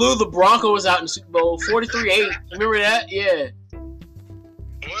when we blew the Broncos out in the Super Bowl, 43-8. Remember that? Yeah.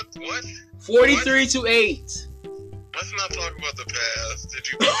 What? 43-8. Let's not talk about the past. Did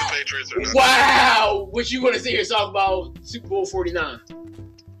you beat the Patriots or not? Wow! What you want to sit here and talk about Super Bowl 49?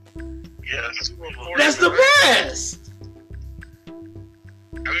 Yeah, Super Bowl 49. That's the best!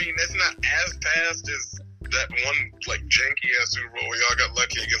 I mean, that's not as past as that one like janky ass Super Bowl where y'all got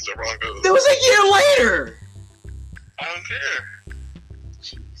lucky against the Broncos. That was a year later. I don't care.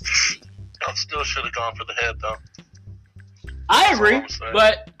 I still should have gone for the head though. I agree,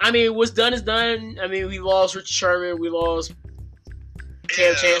 but I mean, what's done is done. I mean, we lost Richard Sherman, we lost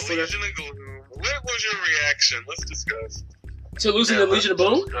Cam Chancellor. Legion of Gloom. What was your reaction? Let's discuss. To losing the Legion of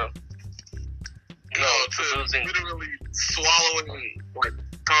Boom? No, to literally swallowing like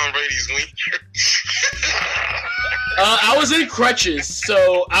Tom Brady's wiener. I was in crutches,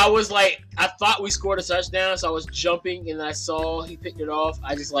 so I was like, I thought we scored a touchdown, so I was jumping, and I saw he picked it off.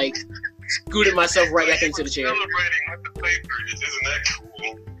 I just like scooted myself right back into the chair. Celebrating with the Patriots, isn't that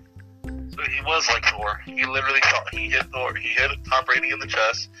cool? So he was like Thor. He literally thought he hit Thor. He hit Tom Brady in the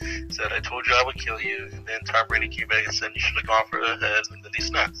chest. Said, "I told you I would kill you." And then Tom Brady came back and said, "You should have gone for the head." And then he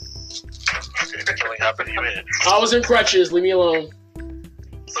snapped. And the killing happened to you, man. I was in crutches. Leave me alone.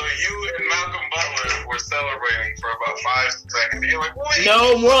 So you and Malcolm Butler were celebrating for about 5 seconds. You're like, wait.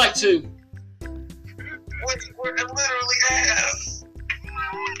 No, more like 2. We're literally ass.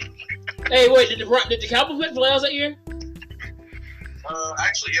 Hey, wait, did the Cowboys make the playoffs that year?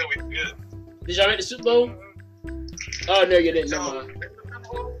 Actually, yeah, we did. Did y'all make the Super Bowl? Oh, no, you didn't. Never mind.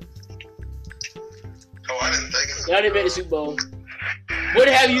 Oh, I didn't think it. Y'all didn't make the Super Bowl. What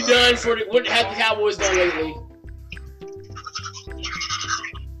have you done what have the Cowboys done lately?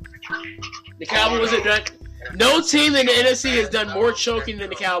 The Cowboys have done. No team in the NFC has done more choking than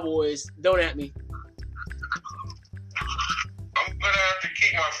the Cowboys. Don't at me. I'm gonna have to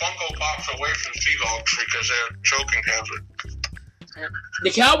keep my Funko Pops away from Seahawks because they're choking hazard. The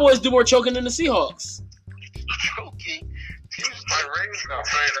Cowboys do more choking than the Seahawks. Choking. My ring's not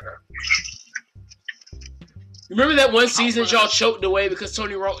saying that. Remember that one season y'all choked away because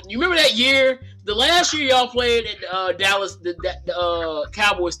Tony Romo? You remember that year? The last year y'all played at Dallas, the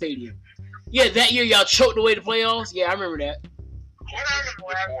Cowboys Stadium. Yeah, that year y'all choked away the playoffs. Yeah, I remember that. What happened the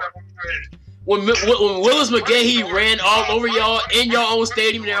last time we played? When Willis McGahee ran all over y'all in your own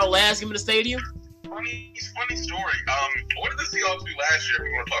stadium, and they're last game in the stadium. Funny story. What did the Seahawks do last year? If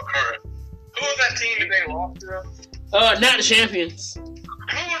you want to talk current, who was that team that they lost to? Not the champions. Who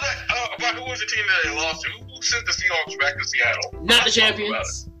was that? Who was the team that they lost to? Who sent the Seahawks back to Seattle? Not the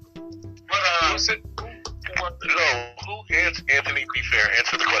champions. But Anthony, be fair.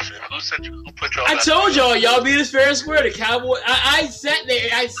 Answer the question. Who sent you? Who put y'all? I told y'all beat us fair and square. The Cowboys. I sat there.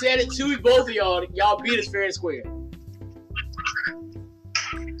 I said it to both of y'all. Y'all beat us fair and square.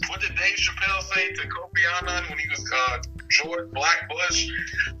 What did Dave Chappelle say to Kofi Annan when he was George Black Bush?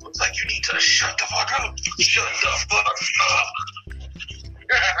 Looks like you need to shut the fuck up. Shut the fuck up.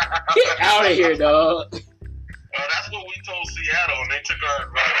 Get out of here, dog. That's what we told Seattle, and they took our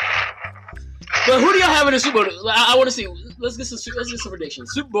advice. But who do y'all have in the Super Bowl? I want to see. Let's get some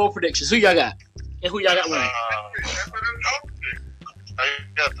predictions. Super Bowl predictions. Who y'all got? And who y'all got winning? I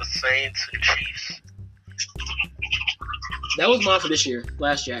got the Saints and Chiefs. That was mine for this year.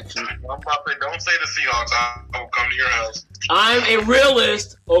 Last year, actually. I'm about to say, don't say the Seahawks. I will come to your house. I'm a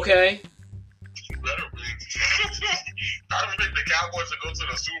realist, okay? You better be. I haven't picked the Cowboys to go to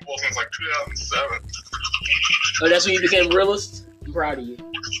the Super Bowl since like 2007. Oh, that's when you became realist? I'm proud of you.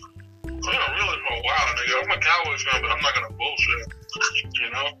 I've been a realist for a while, nigga. I'm a Cowboys fan, but I'm not gonna bullshit. You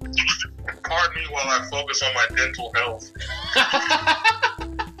know? Pardon me while I focus on my dental health.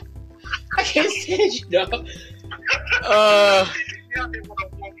 I can't stand you, dog.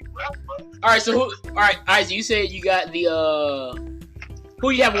 Alright, so who? Alright, Isaac, you said you got the, who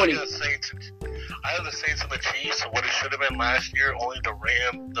you have winning? I have the Saints and the Chiefs. What it should have been last year, only the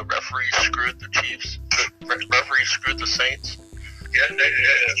referee screwed the Chiefs. The referee screwed the Saints. Yeah, they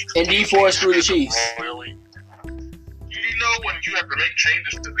did. And D4 screwed the Chiefs. Really? You know when you have to make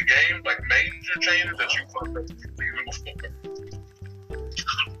changes to the game, like major changes that you fucked up the season before?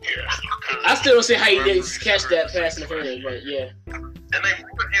 Yeah. I still don't see how you didn't catch that pass interference, but yeah. And they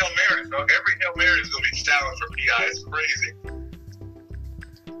put Hail Marys, dog. Every Hail Mary is going to be challenged for PI. It's crazy.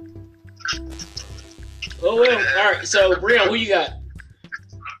 Oh, well. Alright, so, Breon, who you got?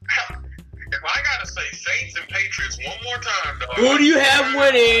 If I got to say Saints and Patriots one more time, dog. Who do you have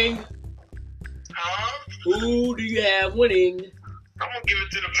winning? Huh? Who do you have winning? I'm going to give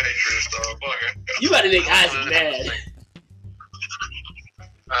it to the Patriots, dog. Fuck it. You about to make Isaac mad.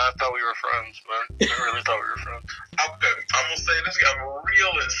 I thought we were friends, man. I really thought we were friends. Okay, I'm going to say this. I'm a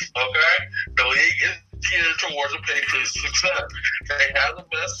realist, okay? The league is geared towards the Patriots' success. They have the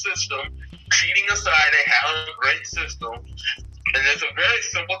best system. Cheating aside, they have a great system. And it's a very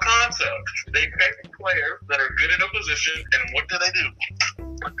simple concept. They pick players that are good at a position, and what do?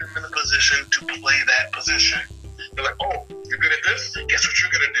 Put them in a position to play that position. They're like, oh, you're good at this? Guess what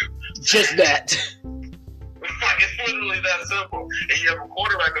you're going to do? Just that. It's literally that simple. And you have a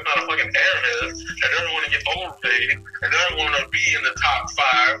quarterback that's not a fucking airhead that doesn't want to get overpaid and doesn't want to be in the top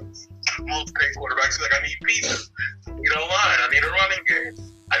 5 most paid quarterbacks. He's like, I need pieces. I need a line. I need a running game.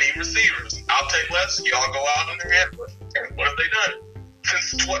 I need receivers. I'll take less. Y'all go out in the hand. And what have they done?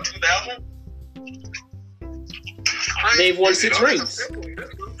 Since 2000? They've won 6 rings.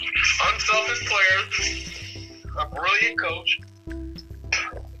 Unselfish players, a brilliant coach,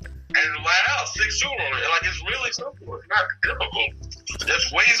 and flat out 6 Super Bowls. Like, it's really simple. It's not difficult.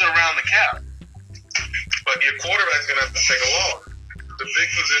 There's ways around the cap. But your quarterback's going to have to take a loss. The big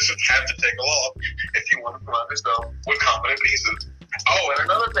positions have to take a loss if you want to surround yourself with competent pieces. Oh, and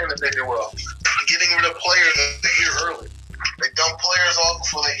another thing that they do well, getting rid of players a year early. They dump players off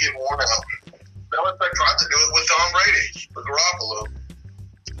before they get worn out. Belichick tried to do it with Tom Brady, with Garoppolo.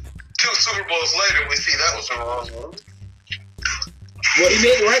 2 Super Bowls later, we see that was the wrong move. Well, he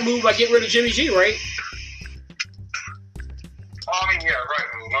made the right move by getting rid of Jimmy G, right? I mean, yeah, right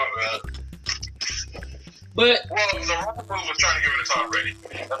move, my bad. But well, the wrong move was trying to get rid of Tom Brady.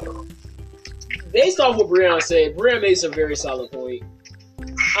 Based off what Breon said, Breon made some very solid point.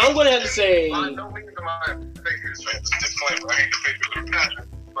 I'm going to have to say... I don't mean to mind Patriots fans. Disclaimer, I hate the Patriots with a passion,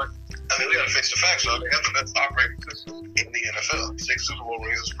 but I mean, we got to face the facts. So they have the best operating system in the NFL. 6 Super Bowl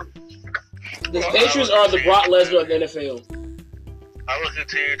rings is proof. The Patriots are the Brock Lesnar of the NFL. I will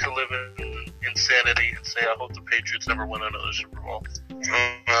continue to live in insanity and say I hope the Patriots never win another Super Bowl. I'm going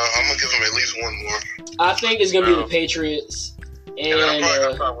to give them at least one more. I think it's going to be the Patriots. And I'm probably going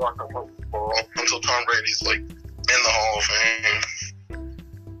to stop watching football until Tom Brady's, like, in the Hall of Fame.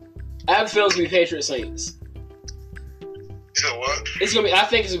 I have a feeling it's going to be Patriots Saints. You said what? It's going to be, I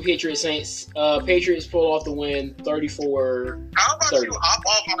think it's going to be Patriots Saints. Patriots pull off the win 34-30. How about you hop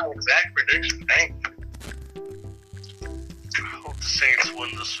off my exact prediction? Thank you. I hope the Saints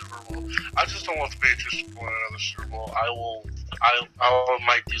win the Super Bowl. I just don't want the Patriots to win another Super Bowl. I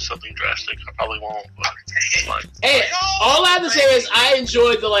might do something drastic. I probably won't, but like, hey, all I have to say is I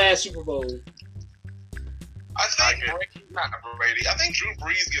enjoyed the last Super Bowl. I think Brady. I think Drew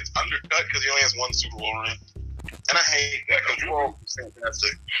Brees gets undercut because he only has 1 Super Bowl ring, and I hate that because Drew Brees is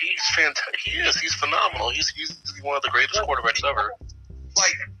fantastic. He's fantastic. He is. He's phenomenal. He's one of the greatest quarterbacks ever.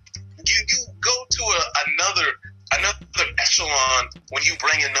 Like you go to another echelon when you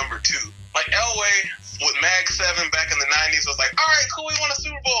bring in number 2. Like Elway with Mag 7 back in the 90s was like, all right, cool, we won a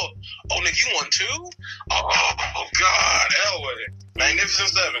Super Bowl. Oh, Nick, you won 2? Oh God, Elway. Magnificent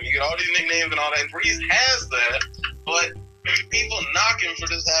 7. You get all these nicknames and all that. And Breeze has that, but people knock him for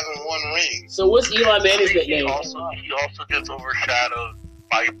just having 1 ring. So what's Eli Manning's nickname? He also gets overshadowed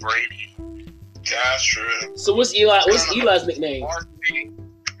by Brady. That's true. So what's Eli's nickname?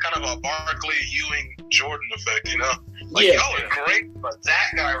 Kind of a Barkley, Ewing, Jordan effect, you know? Like, yeah. y'all are great, but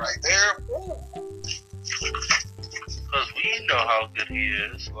that guy right there, because we know how good he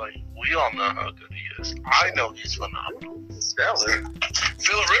is. Like, we all know how good he is. I know he's phenomenal. Stellar.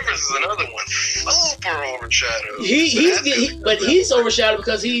 Phillip Rivers is another one. Super overshadowed. He's overshadowed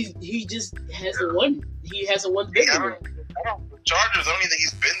because he just hasn't won. He hasn't won big enough. The Chargers, I don't even think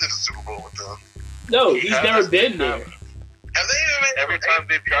he's been to the Super Bowl with them. No, he's never been there. Have they even made every time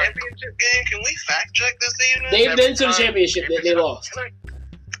they've got championship game? Can we fact check this evening? They've been to the championship that they lost.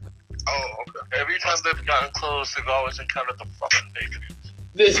 Oh, okay. Every time they've gotten close, they've always encountered the fucking Patriots.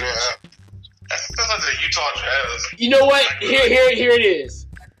 Yeah. That's the Utah Jazz. You know what? Here it is.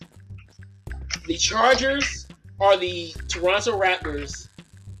 The Chargers are the Toronto Raptors,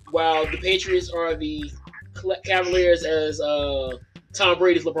 while the Patriots are the Cavaliers as Tom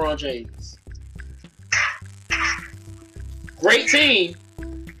Brady's LeBron James. Great team,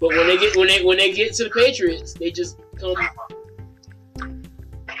 but when they get to the Patriots, they just come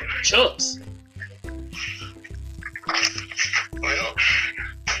chumps. Well,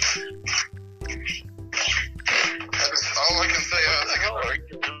 that's all I can say.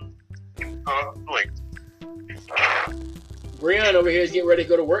 Breon over here is getting ready to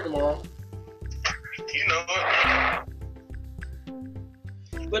go to work tomorrow. You know it.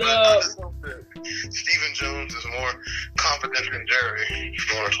 But Stephen Jones is more confident than Jerry.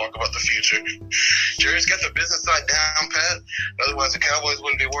 If you want to talk about the future, Jerry's got the business side down pat. Otherwise, the Cowboys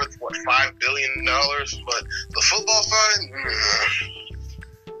wouldn't be worth $5 billion. But the football side,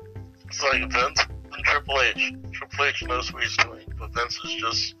 it's like Vince and Triple H. Triple H knows what he's doing, but Vince is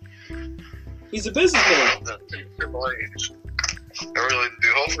just he's a businessman. Triple H. I really do.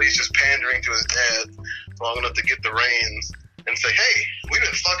 Hopefully, he's just pandering to his dad long enough to get the reins and say, hey, we've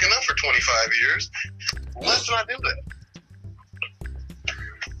been fucking up for 25 years. Let's not do that.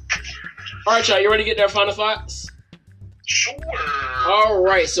 All right, y'all. You ready to get to our final thoughts? Sure. All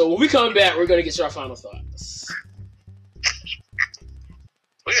right. So when we come back, we're going to get to our final thoughts.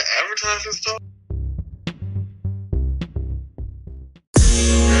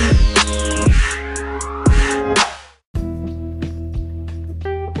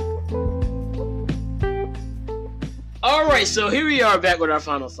 right, so here we are back with our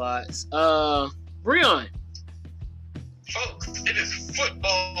final thoughts. Breon. Folks, it is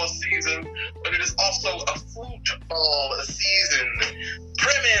football season, but it is also a football season.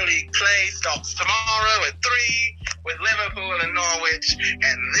 Premier League play starts tomorrow at 3 with Liverpool and Norwich,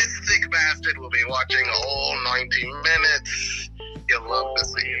 and this thick bastard will be watching all 90 minutes. You'll love to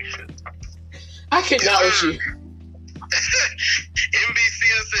see it. I cannot with you.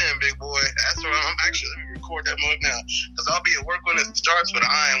 NBCSN, big boy. That's where I'm actually. Let me record that mode now, because I'll be at work when it starts, but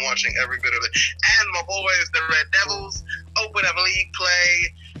I am watching every bit of it. And my boys, the Red Devils, open up league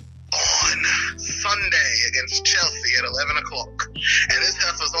play on Sunday against Chelsea at 11 o'clock. And this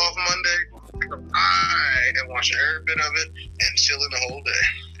heifer's off Monday. I am watching every bit of it and chilling the whole day.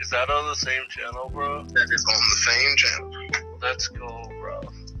 Is that on the same channel, bro? That is on the same channel. Let's go, bro.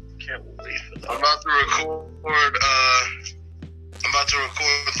 Can't wait for that. I'm about to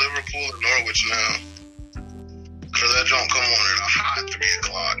record Liverpool and Norwich now. So that don't come on at a hot 3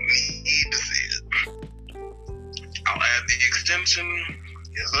 o'clock. Need to see it. I'll add the extension.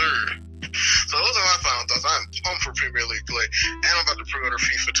 Yes, sir. So those are my final thoughts. I'm pumped for Premier League play. And I'm about to pre-order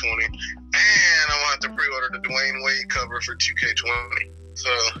FIFA 20. And I'm going to have to pre-order the Dwayne Wade cover for 2K20. So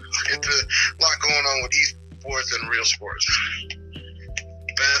it's a lot going on with esports and real sports.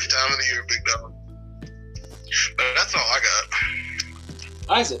 Best time of the year, big dog. But that's all I got.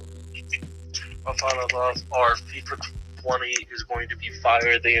 Isaac. My final thoughts are FIFA 20 is going to be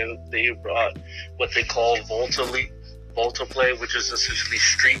fire. They brought what they call Volta Play, which is essentially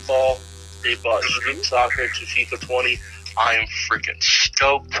street ball. They brought street soccer to FIFA 20. I am freaking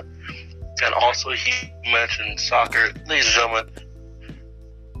stoked. And also he mentioned soccer. Ladies and gentlemen,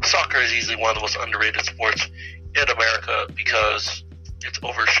 soccer is easily one of the most underrated sports in America because it's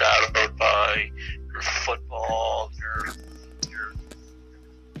overshadowed by your football, your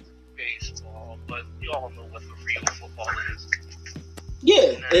baseball, but you all know what the real football is.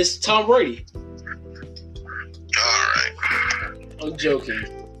 Yeah, it's Tom Brady. Alright. I'm joking.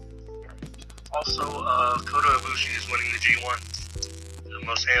 Also, Kota Ibushi is winning the G1. The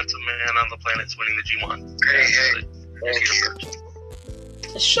most handsome man on the planet is winning the G1. Hey. Thank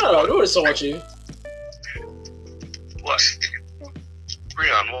you. Shut up, don't insult you. What?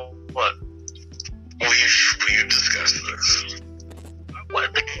 Breon, what? We've discussed this.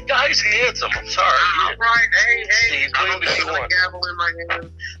 What? The guy's handsome. I'm sorry. Alright, hey. He's I don't winning the got a G1. gavel in my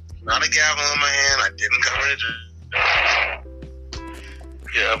hand. Not a gavel in my hand. I didn't cover it.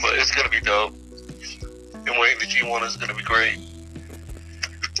 Yeah, but it's gonna be dope. And winning the G1 is gonna be great.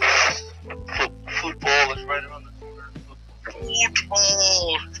 Football is right around the corner.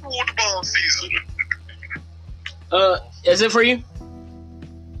 Football season. Is it for you?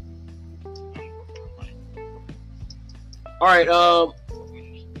 Alright, are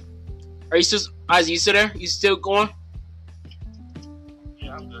you still, Isaac, you still there? You still going?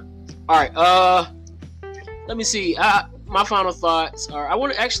 Yeah, I'm good. Alright, let me see. My final thoughts are, I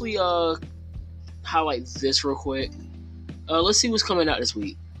want to actually, highlight this real quick. Let's see what's coming out this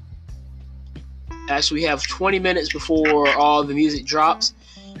week. Actually, we have 20 minutes before all the music drops.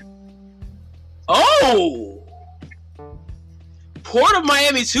 Oh! Port of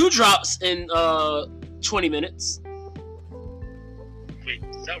Miami 2 drops in, 20 minutes. Wait,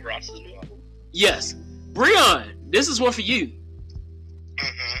 is that Ross's new album? Yes. Breon, this is one for you.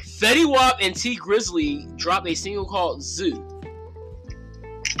 Mm-hmm. Fetty Wap and T Grizzly drop a single called Zoo.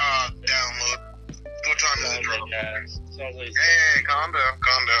 Download. What time does it drop? Sounds like Hey, calm down.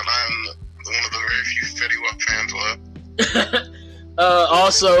 I'm one of the very few Fetty Wap fans left.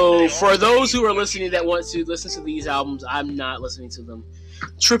 Also, for those who are listening that want to listen to these albums, I'm not listening to them.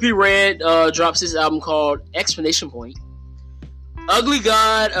 Trippie Redd drops his album called Explanation Point. Ugly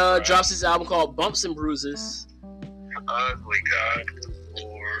God drops his album called Bumps and Bruises. Ugly God.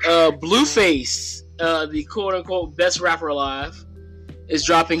 Lord. Blueface, the quote-unquote best rapper alive, is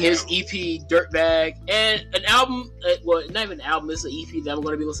dropping his EP Dirtbag, and an album, well, not even an album, it's an EP that I'm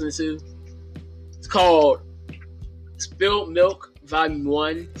going to be listening to. It's called Spilled Milk Volume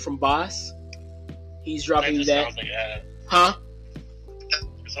 1 from Boss. He's dropping that. Sounds like ad. Huh?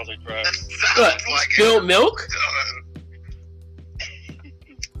 It sounds like crap. What? Spilled Milk?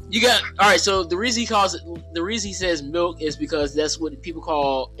 You got, alright, so the reason he says milk is because that's what people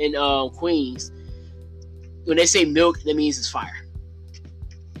call in Queens. When they say milk, that means it's fire.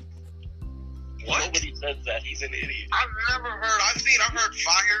 What? Nobody says that. He's an idiot. I've heard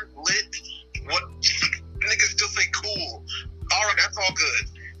fire, lit. What? Niggas still say cool. Alright, that's all good.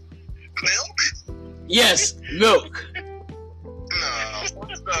 Milk? Yes, milk. No,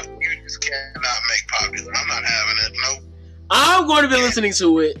 some stuff you just cannot make popular. I'm not having it. Nope. I'm going to be listening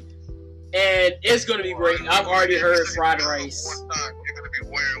to it. and it's gonna be great. I've already heard fried rice. One time, you're gonna be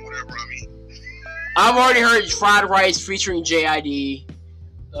wearing whatever I'm eating. I've already heard fried rice featuring JID.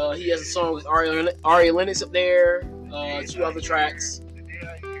 He has a song with Ari Lennox up there. 2 other tracks. The day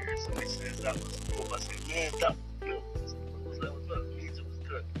I hear somebody says that was cool, I say, man, that was means it was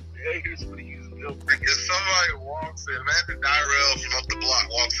good. The day I hear somebody use milk. If somebody walks in, imagine Dyrell from up the block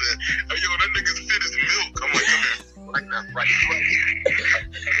walks in, hey, yo, that nigga's fit is milk. I'm like, come here. Like that, right.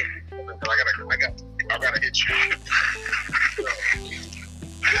 I gotta hit you.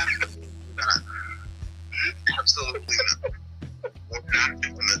 Absolutely not. We're not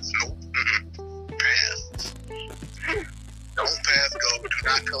doing this. Nope. Pass. Don't pass go. Do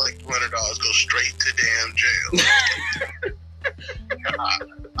not collect $200. Go straight to damn jail. God,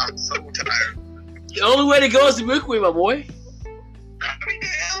 I'm so tired. The only way to go is to Milky Way, my boy.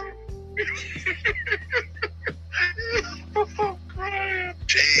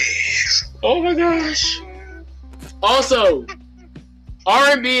 Jeez. Oh my gosh. Also,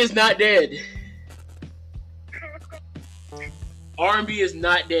 R&B is not dead. R&B is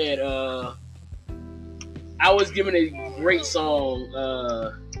not dead. I was given a great song.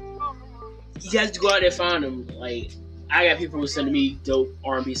 You guys go out there and find them. Like, I got people who sending me dope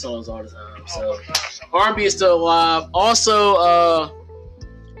R&B songs all the time. So R&B is still alive. Also,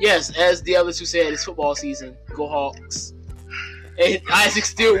 yes, as the other two said, it's football season. Go Hawks. And Isaac's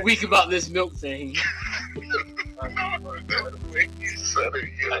still weak about this milk thing. The way you said it,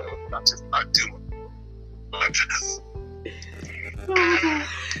 you know, I'm just not doing it. I'm just...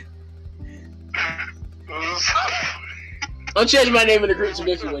 I'm changing my name in the group to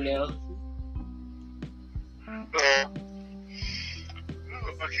Milky Way now.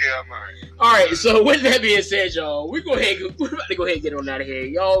 Okay, I'm alright. Alright, so with that being said, y'all, we're about to go ahead and get on out of here.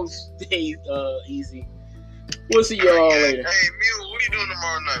 Y'all stay easy. We'll see y'all later. Hey, Mule, what are you doing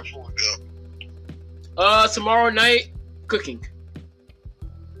tomorrow night before we go? Tomorrow night, cooking.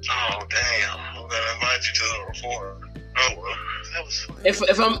 Oh, damn. I'm gonna invite you to the report. Oh, well. That was fun.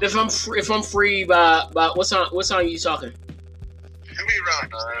 If I'm free by what time are you talking? It'll be around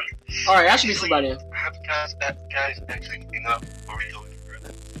 9. Alright, I should be free by then. Have guys actually getting up or are you going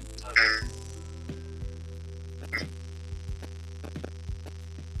further?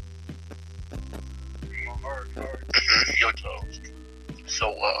 Your toes. So,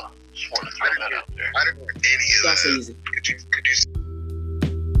 just want to throw that out there. I didn't want any of That's that. easy. Could you